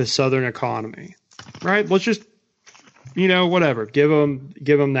the Southern economy, right? Let's just, whatever, give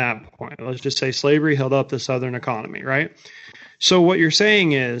them that point. Let's just say slavery held up the Southern economy, right? So what you're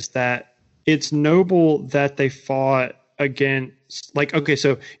saying is that it's noble that they fought against, like, okay,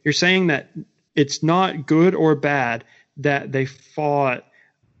 so you're saying that it's not good or bad that they fought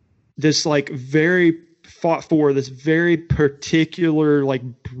for this very particular, like,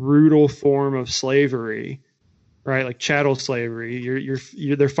 brutal form of slavery, right? Like chattel slavery.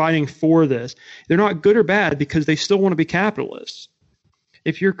 They're fighting for this. They're not good or bad because they still want to be capitalists.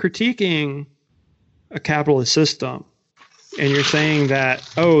 If you're critiquing a capitalist system and you're saying that,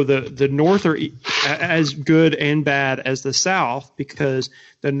 the North are as good and bad as the South, because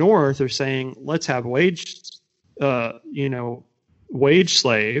the North are saying, let's have wage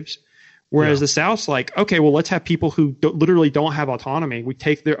slaves. Whereas the South's like, okay, well, let's have people who literally don't have autonomy. We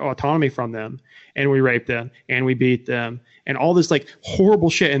take their autonomy from them, and we rape them, and we beat them, and all this like horrible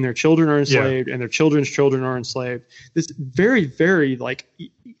shit. And their children are enslaved, and their children's children are enslaved. This very, very like,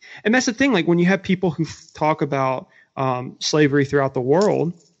 and that's the thing. Like when you have people who talk about slavery throughout the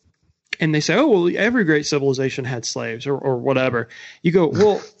world, and they say, oh, well, every great civilization had slaves or whatever. You go,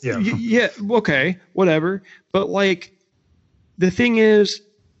 well, okay, whatever. But like, the thing is,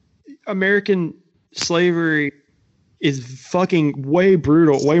 American slavery is fucking way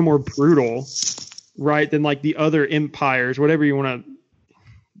more brutal, right, than like the other empires, whatever you want to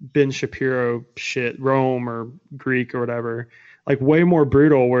Ben Shapiro shit, Rome or Greek or whatever, like way more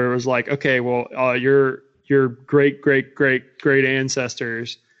brutal, where it was like, okay, well, your great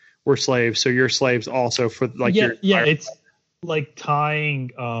ancestors were slaves, so you're slaves also for like your it's like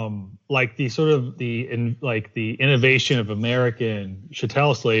tying like the sort of the innovation of American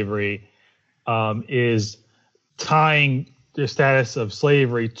chattel slavery is tying the status of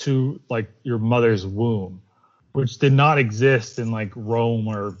slavery to like your mother's womb, which did not exist in like Rome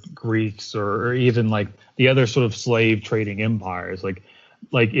or Greeks or even like the other sort of slave trading empires. Like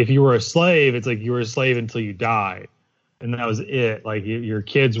if you were a slave, it's like you were a slave until you died, and that was it. Like your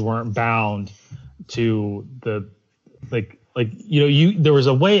kids weren't bound to the there was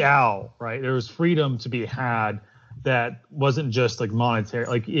a way out, right? There was freedom to be had that wasn't just like monetary.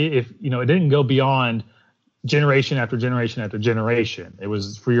 Like if it didn't go beyond generation after generation after generation. It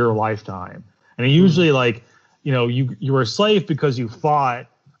was for your lifetime. And it usually like, you were a slave because you fought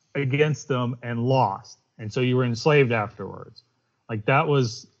against them and lost. And so you were enslaved afterwards. Like that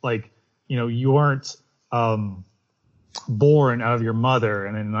was like, you weren't born out of your mother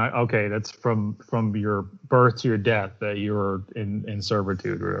and then okay, that's from your birth to your death that you were in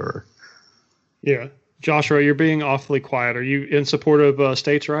servitude or whatever. Yeah. Joshua, you're being awfully quiet. Are you in support of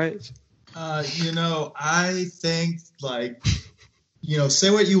states' rights? I think say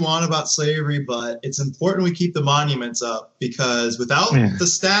what you want about slavery, but it's important we keep the monuments up, because without the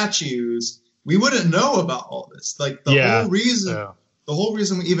statues, we wouldn't know about all this. Like the whole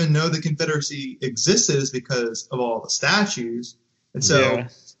reason we even know the Confederacy existed is because of all the statues. And so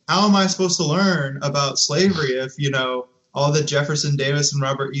how am I supposed to learn about slavery if, all the Jefferson Davis and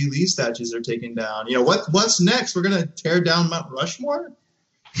Robert E. Lee statues are taken down? What's next? We're going to tear down Mount Rushmore?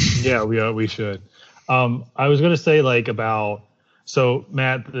 Yeah, we should. I was going to say so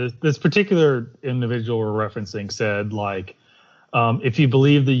Matt, this particular individual we're referencing said if you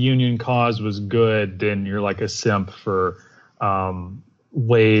believe the Union cause was good, then you're like a simp for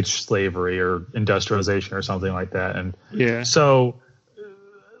wage slavery or industrialization or something like that. And so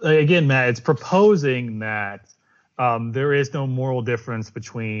again, Matt, it's proposing that there is no moral difference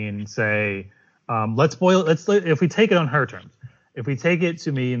between, say, if we take it on her terms, if we take it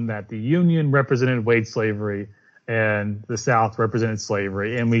to mean that the Union represented wage slavery and the South represented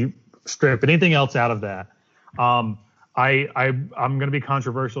slavery, and we strip anything else out of that, I'm going to be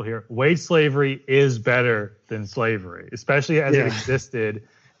controversial here. Wage slavery is better than slavery, especially as it existed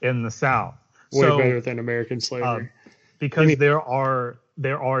in the South. Way better than American slavery. Because there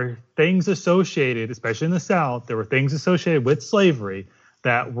are things associated, especially in the South, there were things associated with slavery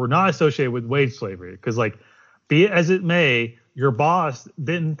that were not associated with wage slavery. Because, like, be it as it may, your boss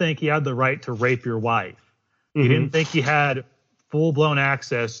didn't think he had the right to rape your wife. He didn't think he had full-blown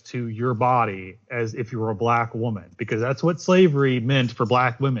access to your body as if you were a black woman, because that's what slavery meant for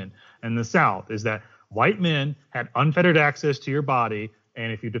black women in the South, is that white men had unfettered access to your body,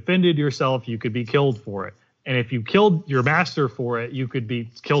 and if you defended yourself, you could be killed for it. And if you killed your master for it, you could be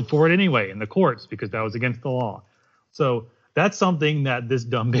killed for it anyway in the courts, because that was against the law. So that's something that this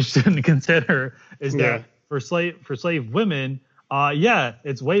dumb bitch didn't consider, is that for slave women,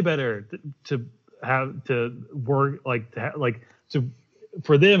 it's way better to have to work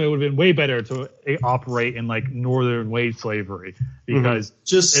for them. It would have been way better to operate in like northern wage slavery, because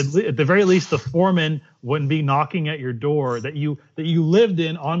at the very least the foreman wouldn't be knocking at your door that you lived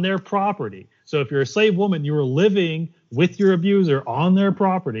in on their property. So if you're a slave woman, you were living with your abuser on their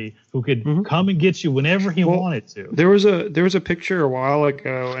property, who could come and get you whenever he wanted to. There was a picture a while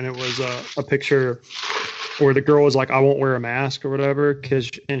ago, and it was a picture where the girl was like, "I won't wear a mask" or whatever,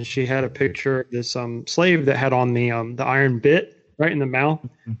 and she had a picture of this slave that had on the iron bit right in the mouth,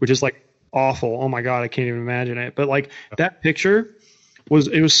 which is like awful. Oh my God, I can't even imagine it. But like that picture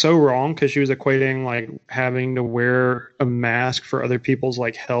was so wrong, because she was equating like having to wear a mask for other people's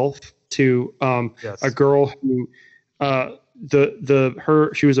like health to a girl who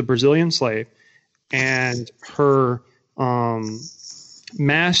she was a Brazilian slave, and her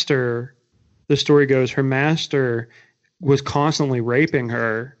master, the story goes, her master was constantly raping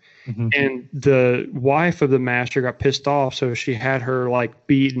her, and the wife of the master got pissed off, so she had her like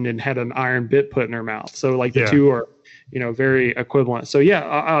beaten and had an iron bit put in her mouth. So like the two are, very equivalent. So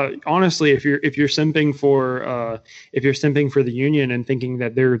honestly, if you're simping for the Union and thinking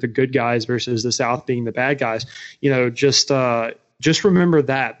that they're the good guys versus the South being the bad guys, just remember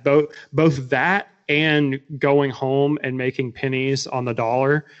that both that and going home and making pennies on the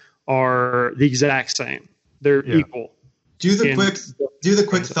dollar are the exact same. They're equal. Do the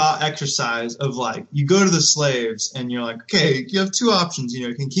quick thought exercise of like, you go to the slaves and you're like, okay, you have two options.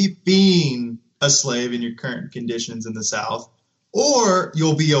 You can keep being a slave in your current conditions in the South, or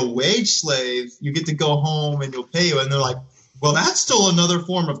you'll be a wage slave. You get to go home and you'll pay you. And they're like, well, that's still another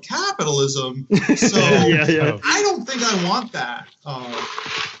form of capitalism. So I don't think I want that.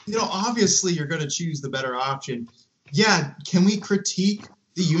 Obviously you're going to choose the better option. Yeah. Can we critique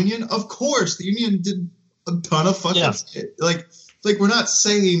the Union? Of course. The Union did a ton of fucking shit. Like we're not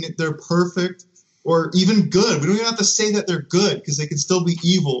saying they're perfect or even good. We don't even have to say that they're good, because they can still be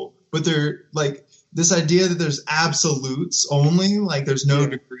evil. But they're like this idea that there's absolutes only, like there's no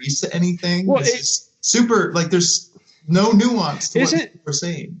degrees to anything. Well, it's super, like there's no nuance to what we're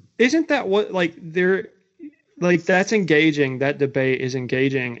saying. Isn't that what that's engaging? That debate is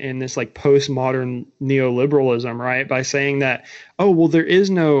engaging in this like postmodern neoliberalism, right? By saying that, there is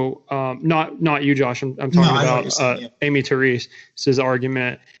no, not you, Josh. I'm talking about Amy Therese's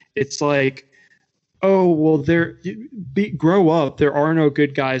argument. It's like, grow up. There are no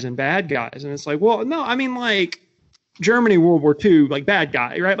good guys and bad guys. And it's like, well, no, I mean, like Germany, World War II, like bad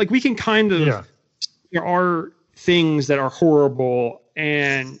guy, right? Like we can kind of, there are things that are horrible,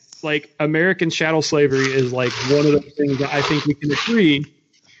 and like American chattel slavery is like one of the things that I think we can agree,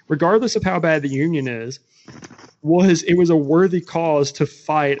 regardless of how bad the Union is, it was a worthy cause to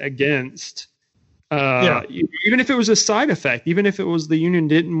fight against. Even if it was a side effect, even if it was the Union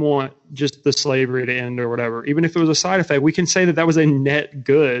didn't want just the slavery to end or whatever, even if it was a side effect, we can say that was a net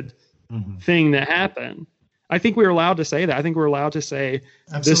good thing that happened. I think we're allowed to say that. I think we're allowed to say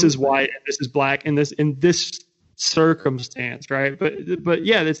this is white and this is black in this circumstance, right? But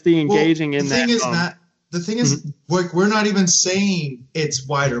it's the engaging in that. The thing is, we're not even saying it's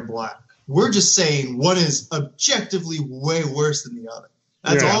white or black. We're just saying one is objectively way worse than the other.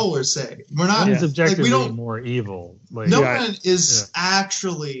 That's all we're saying. We're not. One's objectively more evil. One is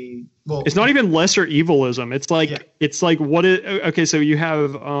actually it's not even lesser evilism. It's like what is okay. So you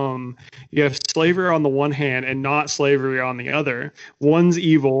have slavery on the one hand and not slavery on the other. One's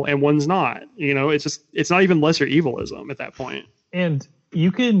evil and one's not. It's not even lesser evilism at that point. And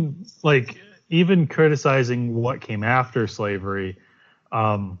you can even criticizing what came after slavery.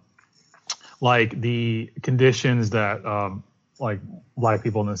 like the conditions that like Black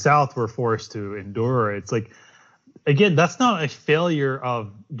people in the South were forced to endure. It's like, again, that's not a failure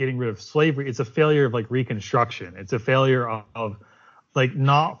of getting rid of slavery. It's a failure of like Reconstruction. It's a failure of like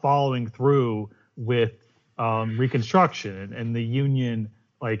not following through with Reconstruction and the Union,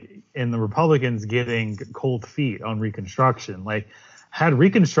 like, and the Republicans getting cold feet on Reconstruction. Like, had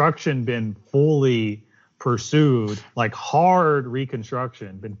Reconstruction been fully pursued, like hard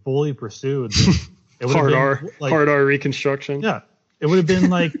Reconstruction been fully pursued, it would hard have been R, hard R Reconstruction. Yeah, it would have been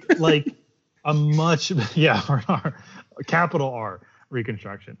like a much hard R, capital R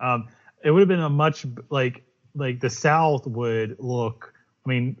Reconstruction. It would have been a much like the South would look. I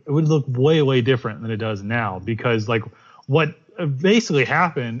mean, it would look way different than it does now, because like what basically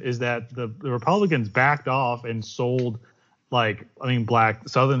happened is that the Republicans backed off and sold Black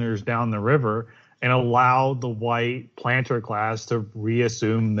Southerners down the river and allowed the white planter class to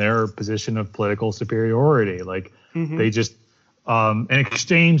reassume their position of political superiority. Like they just in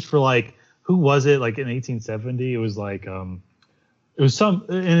exchange for like, who was it? Like in 1870, it was like it was some,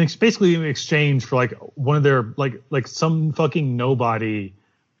 and it's basically in exchange for like one of their like some fucking nobody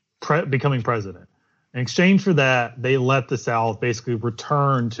becoming president. In exchange for that, they let the South basically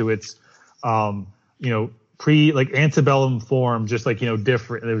return to its antebellum form, just like,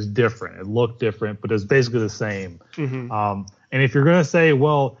 different. It was different. It looked different, but it was basically the same. And if you're going to say,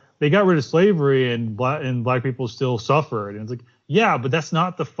 well, they got rid of slavery and black people still suffered, and it's like, yeah, but that's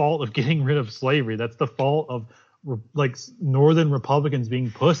not the fault of getting rid of slavery. That's the fault of like Northern Republicans being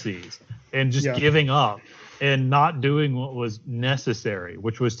pussies and just giving up and not doing what was necessary,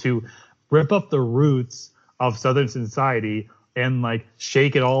 which was to rip up the roots of Southern society and like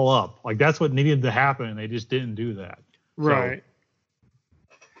shake it all up. Like that's what needed to happen, and they just didn't do that. Right.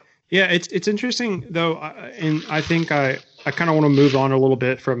 So, yeah, it's interesting though, and I think I kind of want to move on a little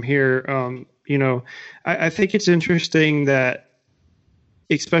bit from here. I think it's interesting that,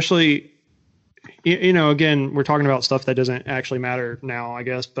 especially, again, we're talking about stuff that doesn't actually matter now, I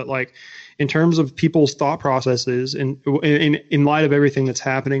guess, but like in terms of people's thought processes and in light of everything that's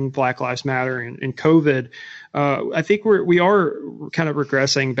happening, Black Lives Matter and COVID, I think we are kind of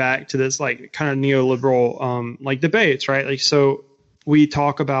regressing back to this like kind of neoliberal like debates, right? Like, so we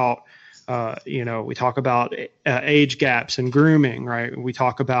talk about age gaps and grooming, right? We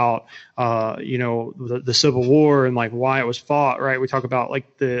talk about the Civil War and like why it was fought, right? We talk about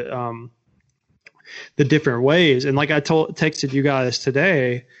like the different ways, and like I texted you guys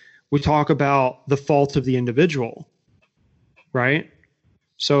today, we talk about the fault of the individual, right?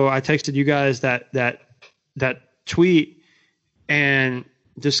 So I texted you guys that tweet and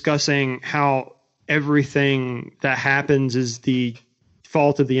discussing how everything that happens is the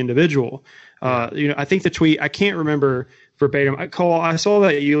fault of the individual. I think the tweet, I can't remember verbatim. Cole, I saw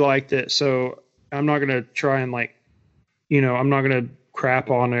that you liked it, so I'm not going to try and I'm not going to crap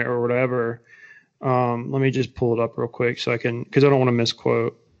on it or whatever. Let me just pull it up real quick so I can, because I don't want to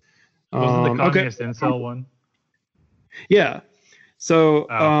misquote. Wasn't the communist incel one? Yeah. So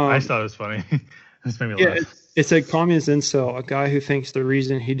I thought it was funny. This made me laugh. It's a communist incel, a guy who thinks the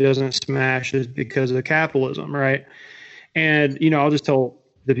reason he doesn't smash is because of capitalism, right? And I'll just tell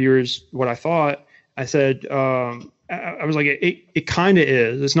the viewers what I thought. I said, I was like, it kind of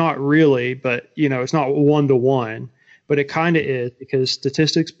is. It's not really, but it's not 1-to-1. But it kind of is, because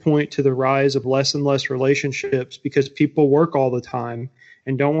statistics point to the rise of less and less relationships because people work all the time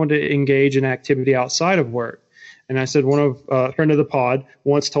and don't want to engage in activity outside of work. And I said, a friend of the pod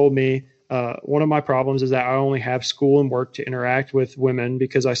once told me, one of my problems is that I only have school and work to interact with women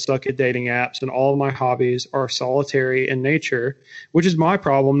because I suck at dating apps, and all of my hobbies are solitary in nature, which is my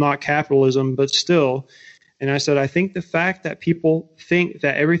problem, not capitalism, but still. And I said, I think the fact that people think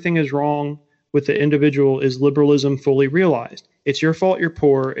that everything is wrong with the individual is liberalism fully realized. It's your fault you're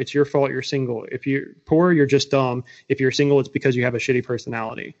poor. It's your fault you're single. If you're poor, you're just dumb. If you're single, it's because you have a shitty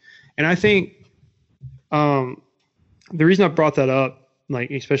personality. And I think the reason I brought that up,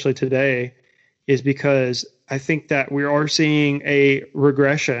 like especially today, is because I think that we are seeing a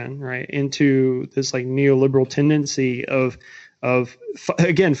regression, right, into this like neoliberal tendency of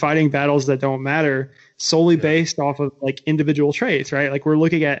again fighting battles that don't matter solely based off of like individual traits, right? Like we're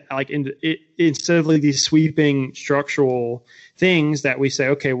looking at like instead of like these sweeping structural things that we say,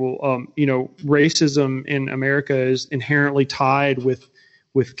 okay, well, racism in America is inherently tied with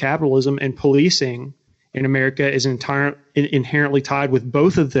capitalism, and policing in America is inherently tied with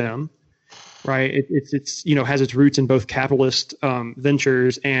both of them, right? It's has its roots in both capitalist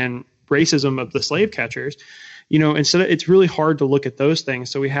ventures and racism of the slave catchers. instead of, it's really hard to look at those things.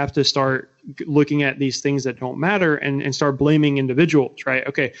 So we have to start looking at these things that don't matter and start blaming individuals, right?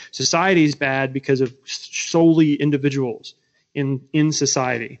 Okay, society is bad because of solely individuals in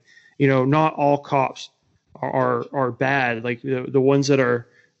society. Not all cops are bad. Like the ones that are,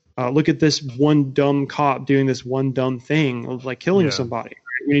 look at this one dumb cop doing this one dumb thing of like killing somebody.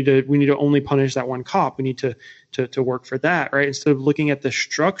 Right? We need to only punish that one cop. We need to work for that, right? Instead of looking at the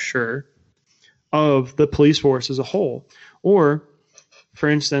structure of the police force as a whole. Or, for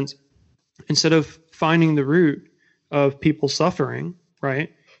instance, instead of finding the root of people suffering,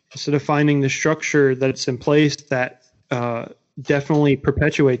 right? Instead of finding the structure that's in place that definitely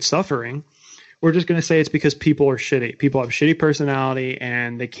perpetuates suffering, we're just going to say it's because people are shitty. People have shitty personality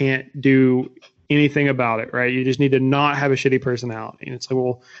and they can't do anything about it, right? You just need to not have a shitty personality. And it's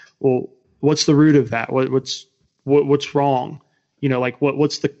like, well, what's the root of that? What's wrong?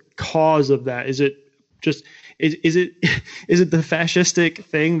 What's the cause of that? Is it just is it the fascistic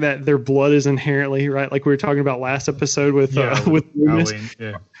thing that their blood is inherently right? Like we were talking about last episode with Loomis.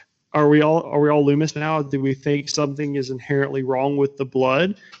 Are we all Loomis now? Do we think something is inherently wrong with the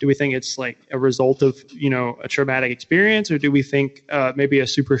blood? Do we think it's like a result of a traumatic experience, or do we think maybe a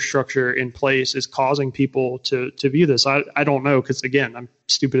superstructure in place is causing people to view this? I don't know, because again, I'm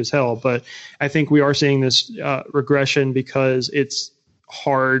stupid as hell, but I think we are seeing this regression because it's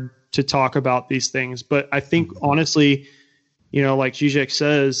hard to talk about these things. But I think honestly, like Zizek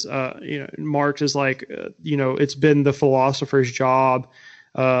says, Marx is like, it's been the philosopher's job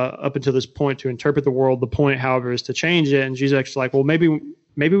up until this point to interpret the world. The point, however, is to change it. And Zizek's like, well, maybe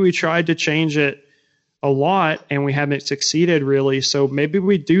we tried to change it a lot and we haven't succeeded really. So maybe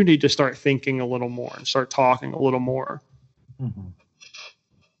we do need to start thinking a little more and start talking a little more. Mm-hmm.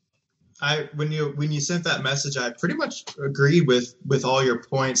 When you sent that message, I pretty much agree with all your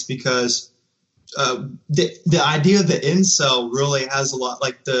points, because the idea of the incel really has a lot,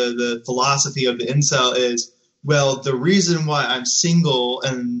 like the philosophy of the incel is, well, the reason why I'm single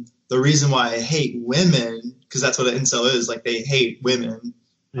and the reason why I hate women, because that's what an incel is, like they hate women,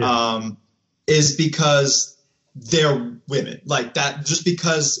 is because they're women. Like that, just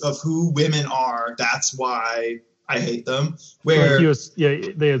because of who women are, that's why I hate them. Where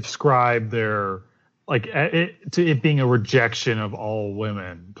they ascribe their to it being a rejection of all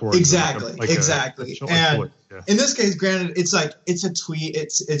women. Exactly. And in this case, granted, it's like it's a tweet.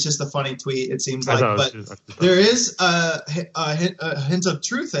 It's just a funny tweet. It seems like, but there is a hint of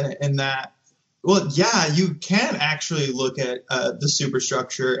truth in it. In that, well, yeah, you can actually look at the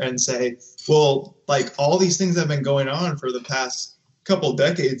superstructure and say, well, like all these things have been going on for the past couple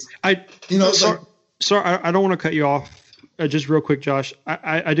decades. Sorry, I don't want to cut you off. Just real quick, Josh.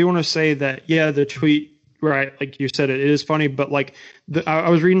 I do want to say that, the tweet, right, like you said, it is funny, but like I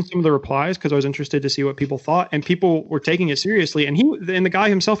was reading some of the replies because I was interested to see what people thought, and people were taking it seriously, and the guy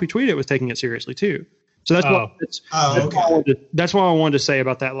himself who tweeted it was taking it seriously too. So that's what I wanted to say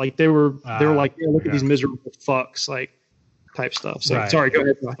about that. Like they were like, look at these miserable fucks, like type stuff. So sorry, go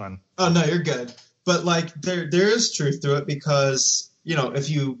ahead. Oh no, you're good. But like there is truth to it, because if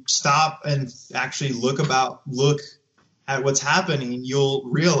you stop and actually look at what's happening, you'll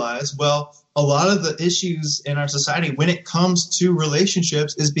realize, well, a lot of the issues in our society when it comes to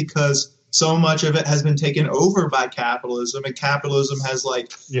relationships is because so much of it has been taken over by capitalism, and capitalism has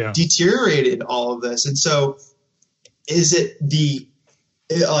deteriorated all of this. And so is it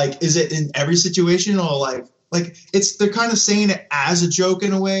in every situation, or like they're kind of saying it as a joke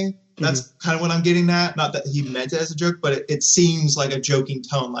in a way. That's kind of what I'm getting at. Not that he meant it as a joke, but it seems like a joking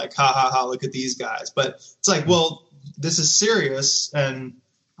tone, like, ha, ha, ha, look at these guys. But it's like, well, this is serious, and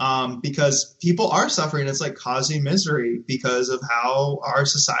because people are suffering, it's like causing misery because of how our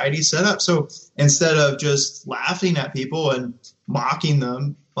society's set up. So instead of just laughing at people and mocking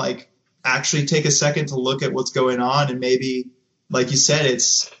them, like actually take a second to look at what's going on, and maybe, like you said,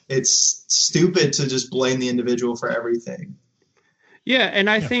 it's stupid to just blame the individual for everything. Yeah, and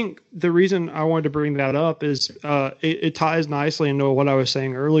I think the reason I wanted to bring that up is it ties nicely into what I was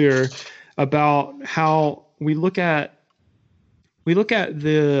saying earlier about how we look at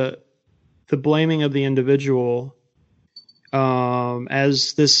the blaming of the individual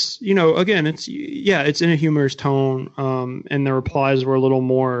as this, again, it's in a humorous tone, and the replies were a little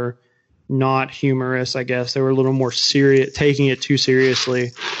more not humorous, I guess. They were a little more serious, taking it too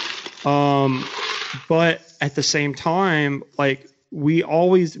seriously. But at the same time, like, we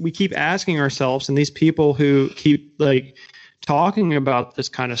keep asking ourselves, and these people who keep like talking about this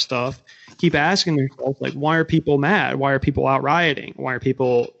kind of stuff keep asking themselves, like, why are people mad? Why are people out rioting? Why are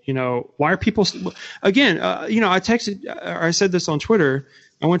people, again, I said this on Twitter,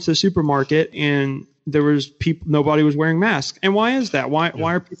 I went to the supermarket and there was people, nobody was wearing masks. And why is that? Why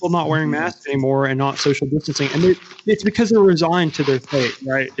are people not wearing masks anymore and not social distancing? And it's because they're resigned to their fate,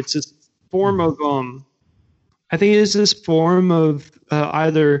 right? It's this form of, I think it is this form of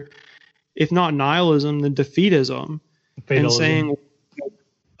either, if not nihilism, then defeatism. Fatalism. And saying,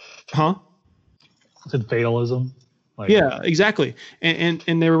 huh? Is it fatalism? Like, yeah, exactly. And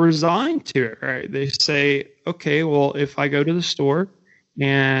they're resigned to it, right? They say, okay, well, if I go to the store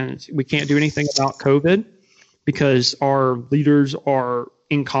and we can't do anything about COVID because our leaders are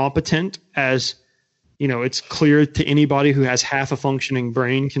incompetent, as you know, it's clear to anybody who has half a functioning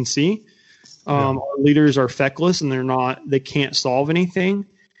brain can see. Our leaders are feckless and they can't solve anything.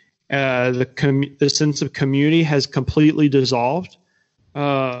 The sense of community has completely dissolved.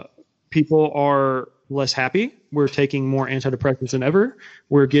 People are less happy. We're taking more antidepressants than ever.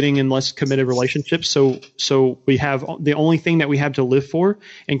 We're getting in less committed relationships. So we have the only thing that we have to live for,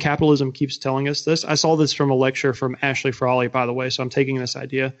 and capitalism keeps telling us this. I saw this from a lecture from Ashley Frawley, by the way. So I'm taking this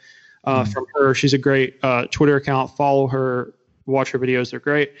idea from her. She's a great Twitter account. Follow her, watch her videos. They're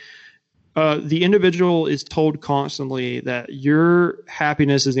great. The individual is told constantly that your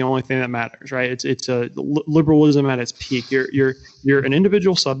happiness is the only thing that matters, right? It's a liberalism at its peak. You're an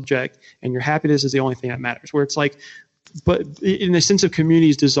individual subject, and your happiness is the only thing that matters. Where it's like, but in the sense of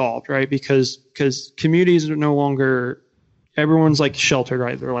communities dissolved, right? Because communities are no longer, everyone's like sheltered,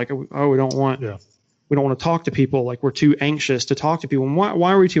 right? They're like, oh, we don't want to talk to people. Like, we're too anxious to talk to people. And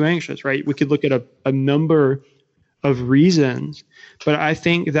why are we too anxious, right? We could look at a number of reasons, but I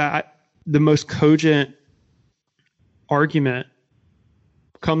think that the most cogent argument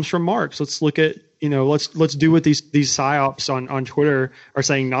comes from Marx. Let's look at, let's do what these psyops on Twitter are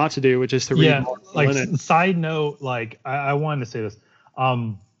saying not to do, which is to read Marx and Lenin. Side note, I wanted to say this.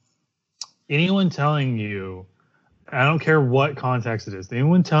 Anyone telling you, I don't care what context it is,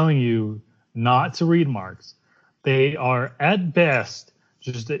 anyone telling you not to read Marx, they are at best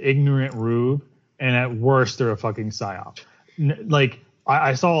just an ignorant rube, and at worst they're a fucking psyop.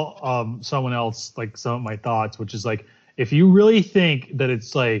 I saw someone else, some of my thoughts, which is if you really think that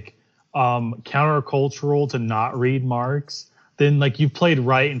it's countercultural to not read Marx, then you've played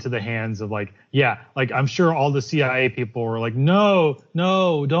right into the hands of I'm sure all the CIA people were no,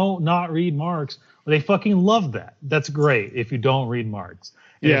 don't not read Marx. Well, they fucking love that. That's great if you don't read Marx.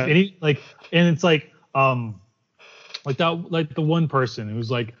 And and it's the one person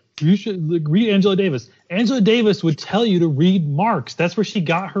who's you should read Angela Davis. Angela Davis would tell you to read Marx. That's where she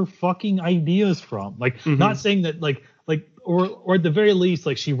got her fucking ideas from. Not saying that or at the very least,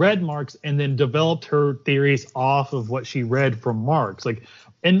 she read Marx and then developed her theories off of what she read from Marx.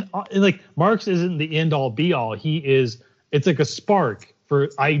 Marx isn't the end all be all. It's like a spark for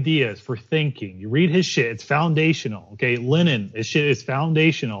ideas, for thinking. You read his shit, it's foundational. Okay, Lenin, his shit is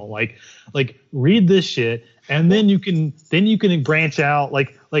foundational. Read this shit, and then you can branch out.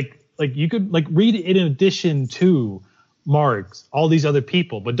 You could read it in addition to Marx, all these other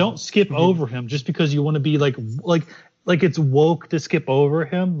people, but don't skip over him just because you want to be it's woke to skip over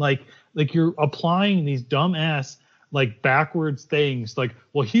him. You're applying these dumbass backwards things.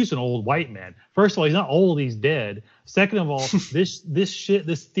 Well, he's an old white man. First of all, he's not old, he's dead. Second of all,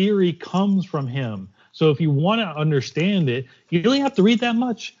 this theory comes from him. So if you want to understand it, you really have to read that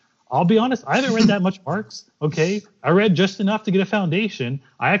much. I'll be honest, I haven't read that much Marx. Okay, I read just enough to get a foundation.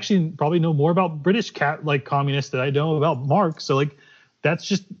 I actually probably know more about British communists than I know about Marx. So that's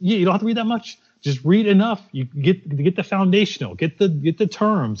just you don't have to read that much. Just read enough. You get the foundational, get the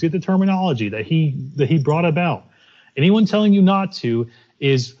terms, get the terminology that he brought about. Anyone telling you not to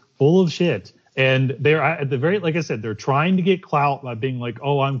is full of shit. And they're at the very, like I said, they're trying to get clout by being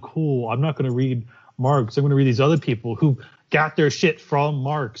oh, I'm cool. I'm not going to read Marx. I'm going to read these other people who got their shit from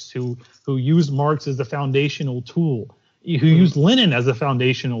Marx, who used Marx as the foundational tool, who used Lenin as a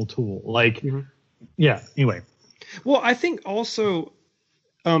foundational tool. Anyway. Well, I think also,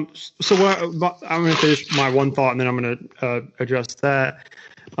 I'm going to finish my one thought and then I'm going to address that.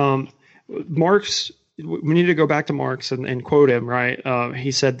 Marx, we need to go back to Marx and quote him, right?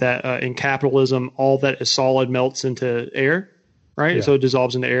 He said that in capitalism, all that is solid melts into air. Right. Yeah. So it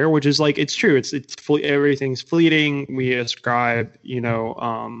dissolves into air, which is it's true. It's everything's fleeting. We ascribe,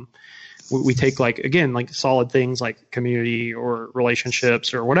 we take solid things like community or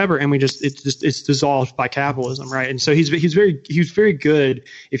relationships or whatever. And it's dissolved by capitalism. Right. And so he's very good.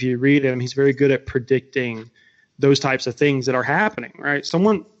 If you read him, he's very good at predicting those types of things that are happening. Right.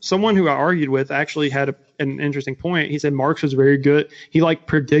 Someone who I argued with actually had an interesting point. He said Marx was very good. He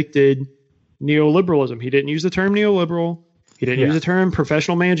predicted neoliberalism. He didn't use the term neoliberal. He didn't use the term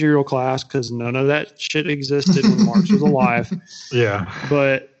professional managerial class because none of that shit existed when Marx was alive. Yeah.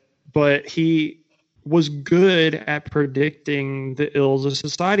 But he was good at predicting the ills of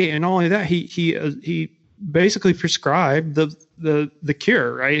society, and not only that, he basically prescribed the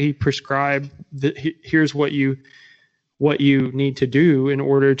cure, right? He prescribed here's what you need to do in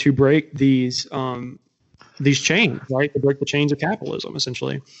order to break these chains, right? To break the chains of capitalism,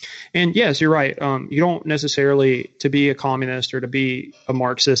 essentially. And yes, you're right. You don't necessarily, to be a communist or to be a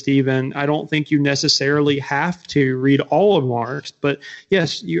Marxist even, I don't think you necessarily have to read all of Marx, but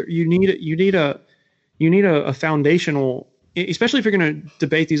yes, you need a foundational, especially if you're going to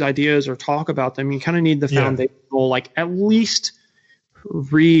debate these ideas or talk about them, you kind of need the foundational, like at least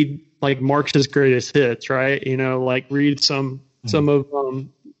read like Marx's greatest hits, right? Like read some of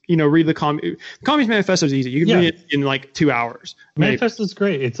read the Communist Manifesto is easy. You can read it in like 2 hours. Manifesto is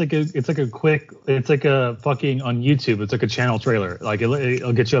great. It's like a fucking on YouTube. It's like a channel trailer. Like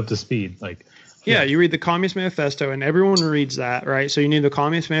it'll get you up to speed. Like you read the Communist Manifesto, and everyone reads that, right? So you need the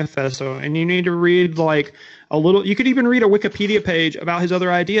Communist Manifesto, and you need to read like a little. You could even read a Wikipedia page about his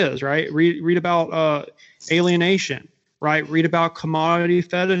other ideas, right? Read about alienation, right? Read about commodity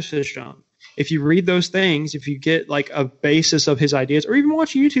fetishism. If you read those things, if you get like a basis of his ideas, or even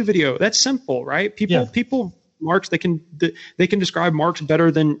watch a YouTube video, that's simple, right? People, Marx, they can describe Marx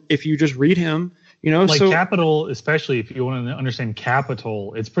better than if you just read him. Like Capital, especially if you want to understand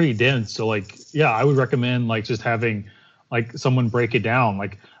Capital, it's pretty dense. So I would recommend like just having like someone break it down.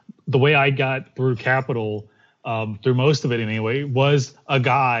 Like the way I got through Capital, through most of it anyway, was a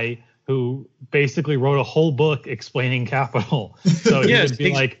guy who basically wrote a whole book explaining Capital. So it would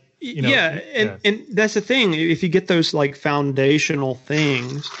be like. And that's the thing. If you get those like foundational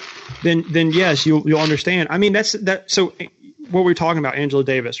things, then yes, you'll understand. I mean, that's that. So what we're talking about, Angela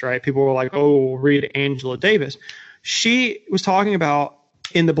Davis, right? People were like, "Oh, read Angela Davis." She was talking about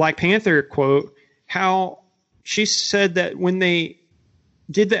in the Black Panther quote how she said that when they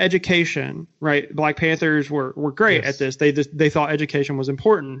did the education, right? Black Panthers were great at this. They thought education was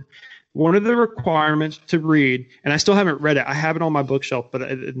important. One of the requirements to read, and I still haven't read it. I have it on my bookshelf, but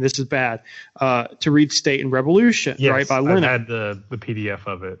this is bad. To read "State and Revolution," right, by Lenin. I've had the PDF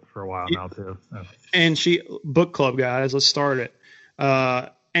of it for a while now too. Oh. And book club guys, let's start it.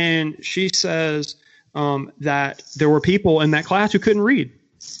 And she says that there were people in that class who couldn't read.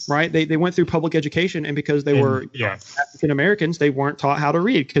 Right? They went through public education, and because they were African Americans, they weren't taught how to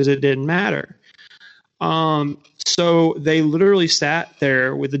read because it didn't matter. So they literally sat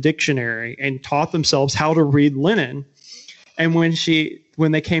there with a dictionary and taught themselves how to read Lenin. And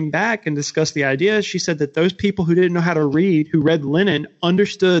when they came back and discussed the ideas, she said that those people who didn't know how to read, who read Lenin,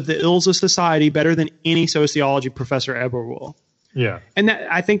 understood the ills of society better than any sociology professor ever will. Yeah. And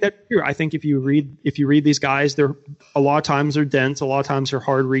I think that's true. I think if you read these guys, they're a lot of times they're dense, a lot of times they're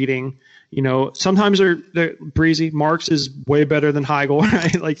hard reading. Sometimes they're breezy. Marx is way better than Hegel,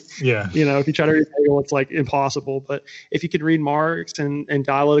 right? If you try to read Hegel, it's like impossible. But if you could read Marx and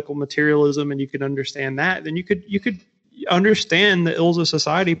dialectical materialism, and you could understand that, then you could understand the ills of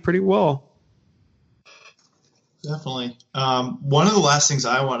society pretty well. Definitely. One of the last things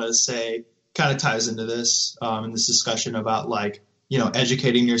I want to say kind of ties into this in this discussion about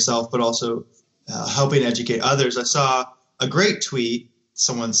educating yourself, but also helping educate others. I saw a great tweet.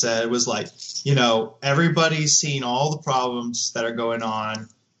 Someone said was like, everybody's seen all the problems that are going on,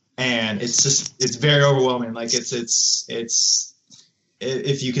 and it's very overwhelming. Like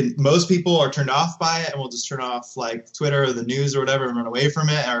if you can, most people are turned off by it and will just turn off like Twitter or the news or whatever and run away from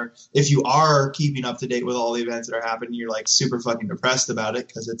it. Or if you are keeping up to date with all the events that are happening, you're like super fucking depressed about it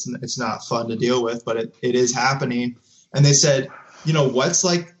because it's not fun to deal with, but it is happening. And they said, what's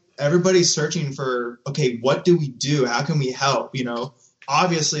like everybody's searching for, okay, what do we do? How can we help?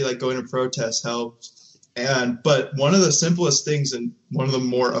 Obviously, like going to protest helps, but one of the simplest things and one of the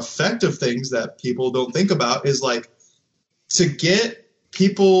more effective things that people don't think about is like to get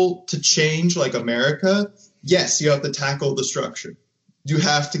people to change like America. Yes, you have to tackle the structure. You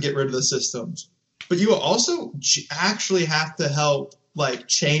have to get rid of the systems, but you also actually have to help like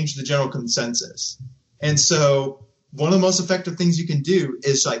change the general consensus. And so one of the most effective things you can do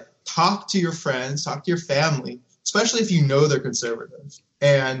is like talk to your friends, talk to your family, especially if you know they're conservative,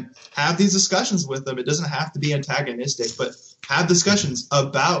 and have these discussions with them. It doesn't have to be antagonistic, but have discussions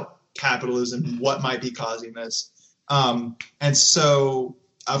about capitalism, what might be causing this. And so,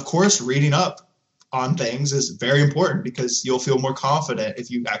 of course, reading up on things is very important because you'll feel more confident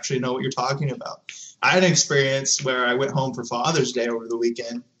if you actually know what you're talking about. I had an experience where I went home for Father's Day over the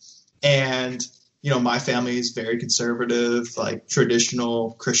weekend, and, my family is very conservative, like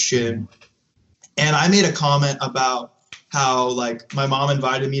traditional Christian. And I made a comment about how like my mom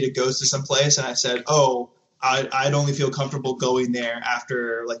invited me to go to some place and I said, oh, I'd only feel comfortable going there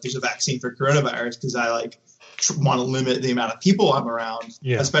after like there's a vaccine for coronavirus because I like want to limit the amount of people I'm around,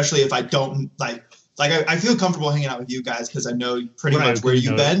 especially if I don't like I feel comfortable hanging out with you guys because I know pretty much where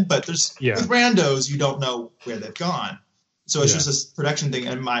you've been, but there's with randos, you don't know where they've gone. So it's just this protection thing.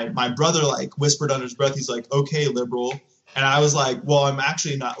 And my brother like whispered under his breath, he's like, okay, liberal. And I was like, well, I'm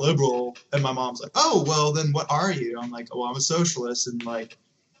actually not liberal. And my mom's like, oh, well, then what are you? I'm like, oh, I'm a socialist. And like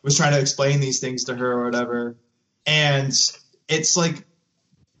was trying to explain these things to her or whatever. And it's like,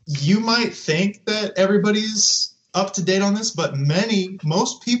 you might think that everybody's up to date on this, but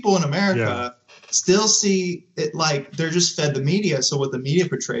most people in America still see it like they're just fed the media. So what the media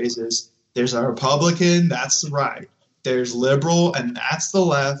portrays is there's a Republican, that's the right. There's liberal, and that's the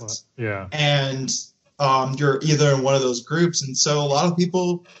left. And you're either in one of those groups. And so a lot of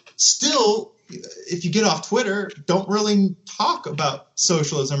people still, if you get off Twitter, don't really talk about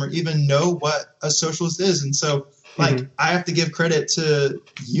socialism or even know what a socialist is. And so like I have to give credit to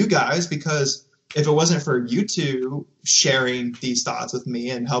you guys because if it wasn't for you two sharing these thoughts with me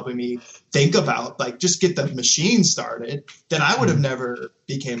and helping me think about like just get the machine started, then I would have never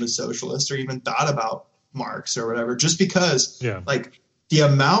became a socialist or even thought about Marx or whatever, just because like the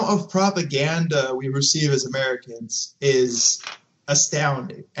amount of propaganda we receive as Americans is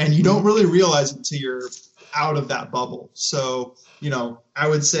astounding, and you don't really realize it until you're out of that bubble. So, you know, I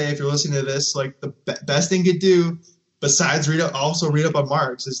would say if you're listening to this, like the best thing you could do besides read up on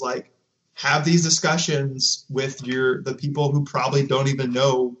Marx is like have these discussions with the people who probably don't even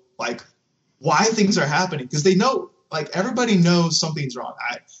know like why things are happening, because they know, like everybody knows something's wrong.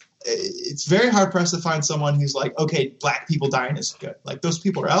 It's very hard pressed to find someone who's like, okay, black people dying is good. Like those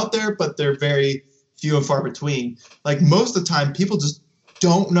people are out there, but they're very few and far between. Like most of the time, people just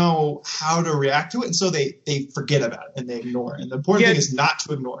don't know how to react to it, and so they forget about it and they ignore it. And the important thing is not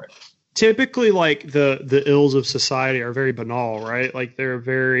to ignore it. Typically, like the ills of society are very banal, right? Like they're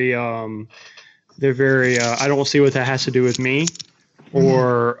very I don't see what that has to do with me,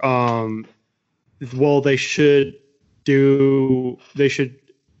 or well, they should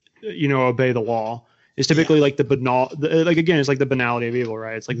obey the law. It's typically like the banal, like again, it's like the banality of evil,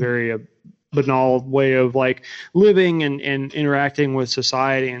 right? It's like very banal way of like living and interacting with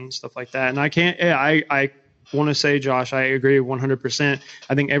society and stuff like that. And I want to say, Josh, I agree 100%.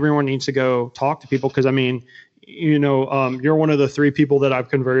 I think everyone needs to go talk to people because, I mean, you know, you're one of the 3 people that I've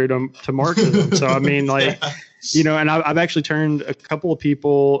converted to Marxism. So, I mean, like, you know, and I've actually turned a couple of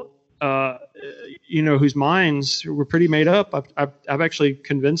people, you know, whose minds were pretty made up. I've actually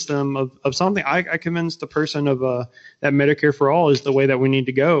convinced them of something. I convinced the person of that Medicare for all is the way that we need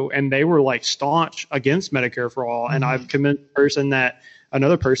to go, and they were like staunch against Medicare for all. And I've convinced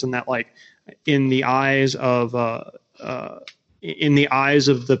another person that like in the eyes of the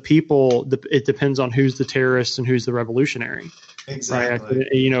people, it depends on who's the terrorist and who's the revolutionary. Exactly.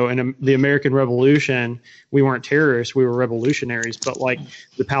 Right? You know, in the American Revolution, we weren't terrorists; we were revolutionaries. But like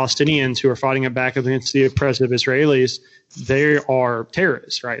the Palestinians who are fighting it back against the oppressive Israelis, they are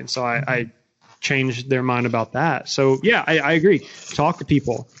terrorists, right? And so I changed their mind about that. So yeah, I agree. Talk to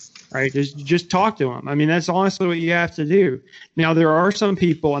people, right? Just talk to them. I mean, that's honestly what you have to do. Now, there are some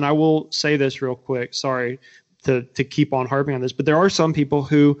people, and I will say this real quick. Sorry to keep on harping on this, but there are some people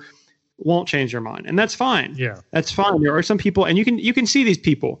who won't change their mind, and that's fine. Yeah, that's fine. There are some people, and you can see these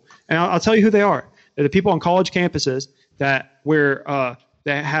people, and I'll tell you who they are. They're the people on college campuses that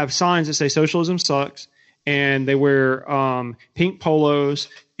have signs that say socialism sucks, and they wear pink polos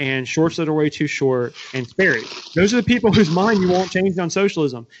and shorts that are way too short and Sperry. Those are the people whose mind you won't change on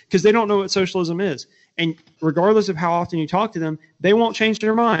socialism because they don't know what socialism is. And regardless of how often you talk to them, they won't change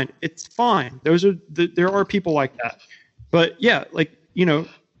their mind. It's fine. There are people like that. But yeah, like, you know,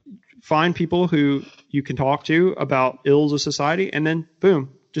 find people who you can talk to about ills of society, and then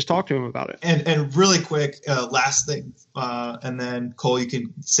boom, just talk to them about it. And really quick, last thing, and then Cole, you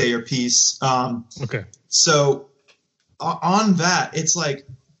can say your piece. Okay. So on that, it's like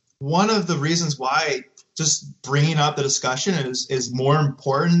one of the reasons why just bringing up the discussion is more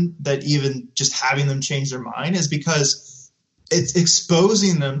important than even just having them change their mind, is because it's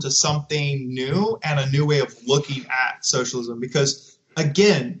exposing them to something new and a new way of looking at socialism. Because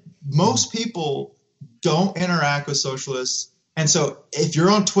again, most people don't interact with socialists. And so if you're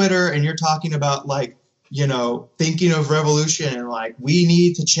on Twitter and you're talking about like, you know, thinking of revolution and like, we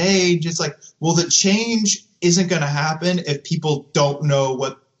need to change, it's like, well, the change isn't going to happen if people don't know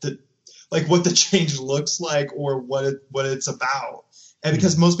what the change looks like or what it's about. And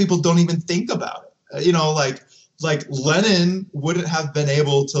because most people don't even think about it, you know, like Lenin wouldn't have been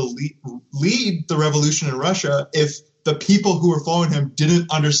able to lead the revolution in Russia if the people who were following him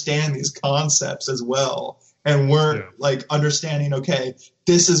didn't understand these concepts as well and weren't like understanding, okay,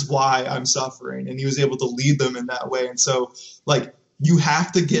 this is why I'm suffering. And he was able to lead them in that way. And so like you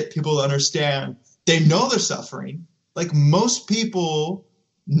have to get people to understand they know they're suffering. Like most people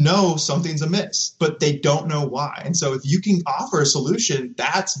know something's amiss, but they don't know why. And so if you can offer a solution,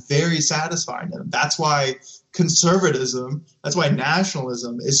 that's very satisfying to them. That's why conservatism, that's why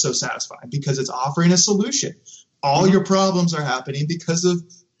nationalism is so satisfying, because it's offering a solution. All your problems are happening because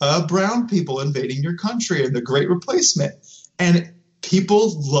of brown people invading your country and the Great Replacement. And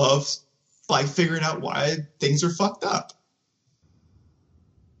people love like figuring out why things are fucked up.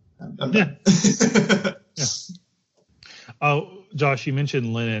 I'm done. Yeah. Oh, Josh, you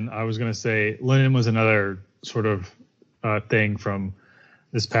mentioned Lenin. I was going to say Lenin was another sort of thing from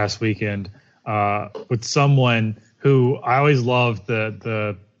this past weekend with someone who I always loved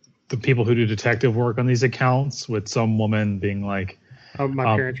the people who do detective work on these accounts, with some woman being like, "Oh,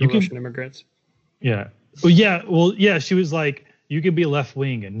 my parents were Russian immigrants." Yeah. Well, yeah. Well, yeah. She was like, "You can be left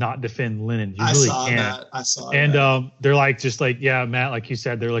wing and not defend Lenin. You really can't." I saw and, that. And they're like, just like, yeah, Matt, like you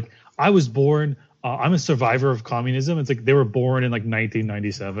said, they're like, I was born. I'm a survivor of communism. It's like they were born in like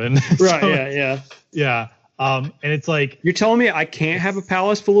 1997. Right. So, yeah. And it's like, you're telling me I can't have a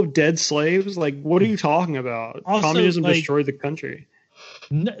palace full of dead slaves? Like, what are you talking about? Also, communism like, destroyed the country.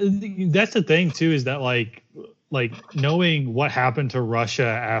 That's the thing too, is that like knowing what happened to Russia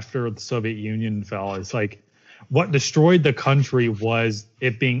after the Soviet Union fell, is like what destroyed the country was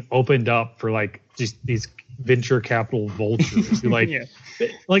it being opened up for like just these venture capital vultures. Like,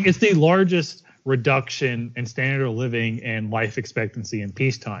 like it's the largest reduction in standard of living and life expectancy in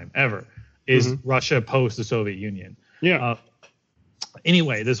peacetime ever is Russia post the Soviet Union. Yeah.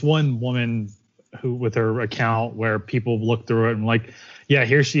 Anyway, this one woman who, with her account where people look through it and like, yeah,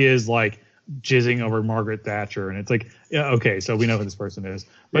 here she is like jizzing over Margaret Thatcher. And it's like, yeah, okay, so we know who this person is.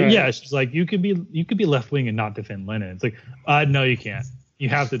 But yeah, she's like, you could be left wing and not defend Lenin. It's like, no, you can't. You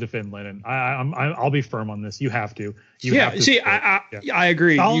have to defend Lenin. I'll be firm on this. You have to. Have to. See, I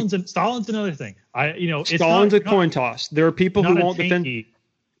agree. Stalin's another thing. Stalin's a coin toss. There are people who won't defend. You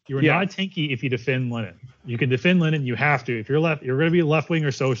are not tanky if you defend Lenin. You can defend Lenin. You have to. If you're going to be left wing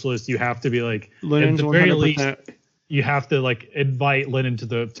or socialist, you have to be like, Lenin's at the very 100%. least, you have to like invite Lenin to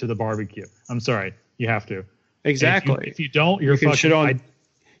the barbecue. I'm sorry, you have to. Exactly. If you don't, you're fucking.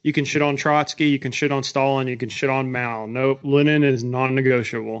 You can shit on Trotsky, you can shit on Stalin, you can shit on Mao. Nope, Lenin is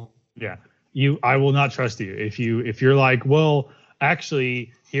non-negotiable. Yeah, I will not trust you if you're like, well,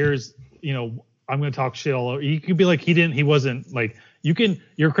 actually, here's, I'm going to talk shit all over. You could be like, he wasn't like,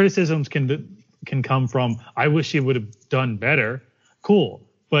 your criticisms can come from, I wish he would have done better. Cool,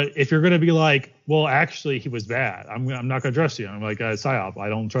 but if you're going to be like, well, actually, he was bad, I'm not going to trust you. I'm like, psyop. I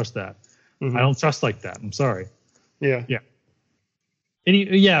don't trust that. I don't trust like that. I'm sorry. Yeah. Yeah.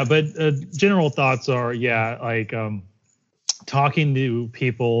 But general thoughts are, talking to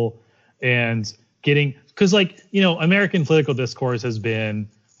people and getting, because American political discourse has been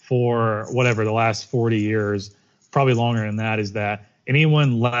for whatever the last 40 years, probably longer than that, is that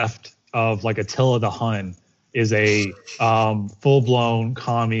anyone left of like Attila the Hun is a full-blown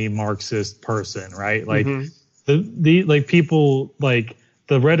commie Marxist person, right? Like the people, like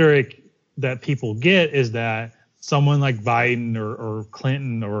the rhetoric that people get is that someone like Biden or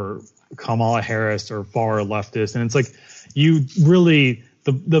Clinton or Kamala Harris are far leftist. And it's like, you really,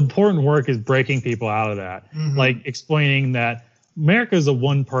 the important work is breaking people out of that, like explaining that America is a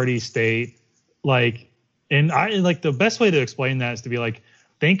one-party state. And the best way to explain that is to be like,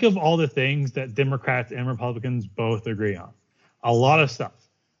 think of all the things that Democrats and Republicans both agree on. A lot of stuff.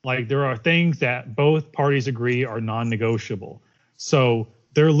 Like there are things that both parties agree are non-negotiable. So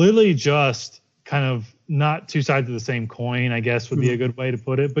they're literally just kind of not two sides of the same coin, I guess would be a good way to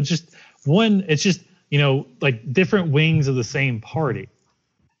put it. But just one, it's just, like different wings of the same party,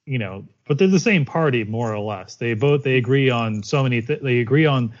 but they're the same party more or less. They agree on so many, they agree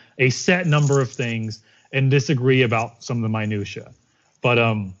on a set number of things and disagree about some of the minutia. But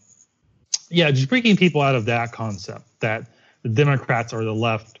just breaking people out of that concept that the Democrats are the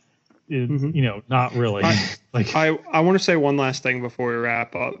left, not really. I want to say one last thing before we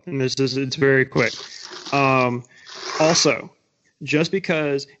wrap up, and it's very quick. Also, just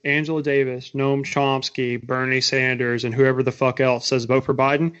because Angela Davis, Noam Chomsky, Bernie Sanders, and whoever the fuck else says vote for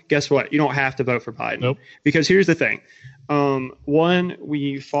Biden, guess what? You don't have to vote for Biden. Nope. Because here's the thing. One,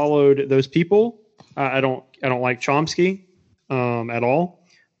 we followed those people. I don't like Chomsky at all.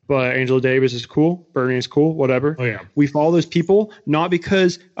 but Angela Davis is cool. Bernie is cool. Whatever. Oh, yeah. We follow those people not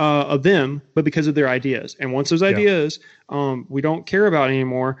because of them, but because of their ideas. And once those ideas we don't care about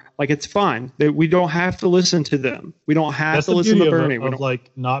anymore, like it's fine. We don't have to listen to them. We don't have That's to the listen beauty to Bernie. of like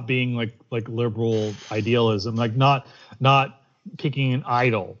not being like liberal idealism, like not picking an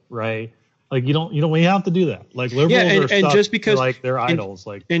idol, right? Like you don't we have to do that. Like liberals and just because like they're idols,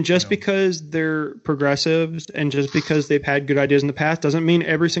 because they're progressives and just because they've had good ideas in the past doesn't mean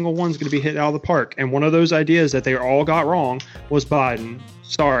every single one's going to be hit out of the park. And one of those ideas that they all got wrong was Biden.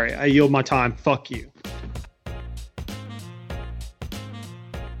 Sorry, I yield my time. Fuck you.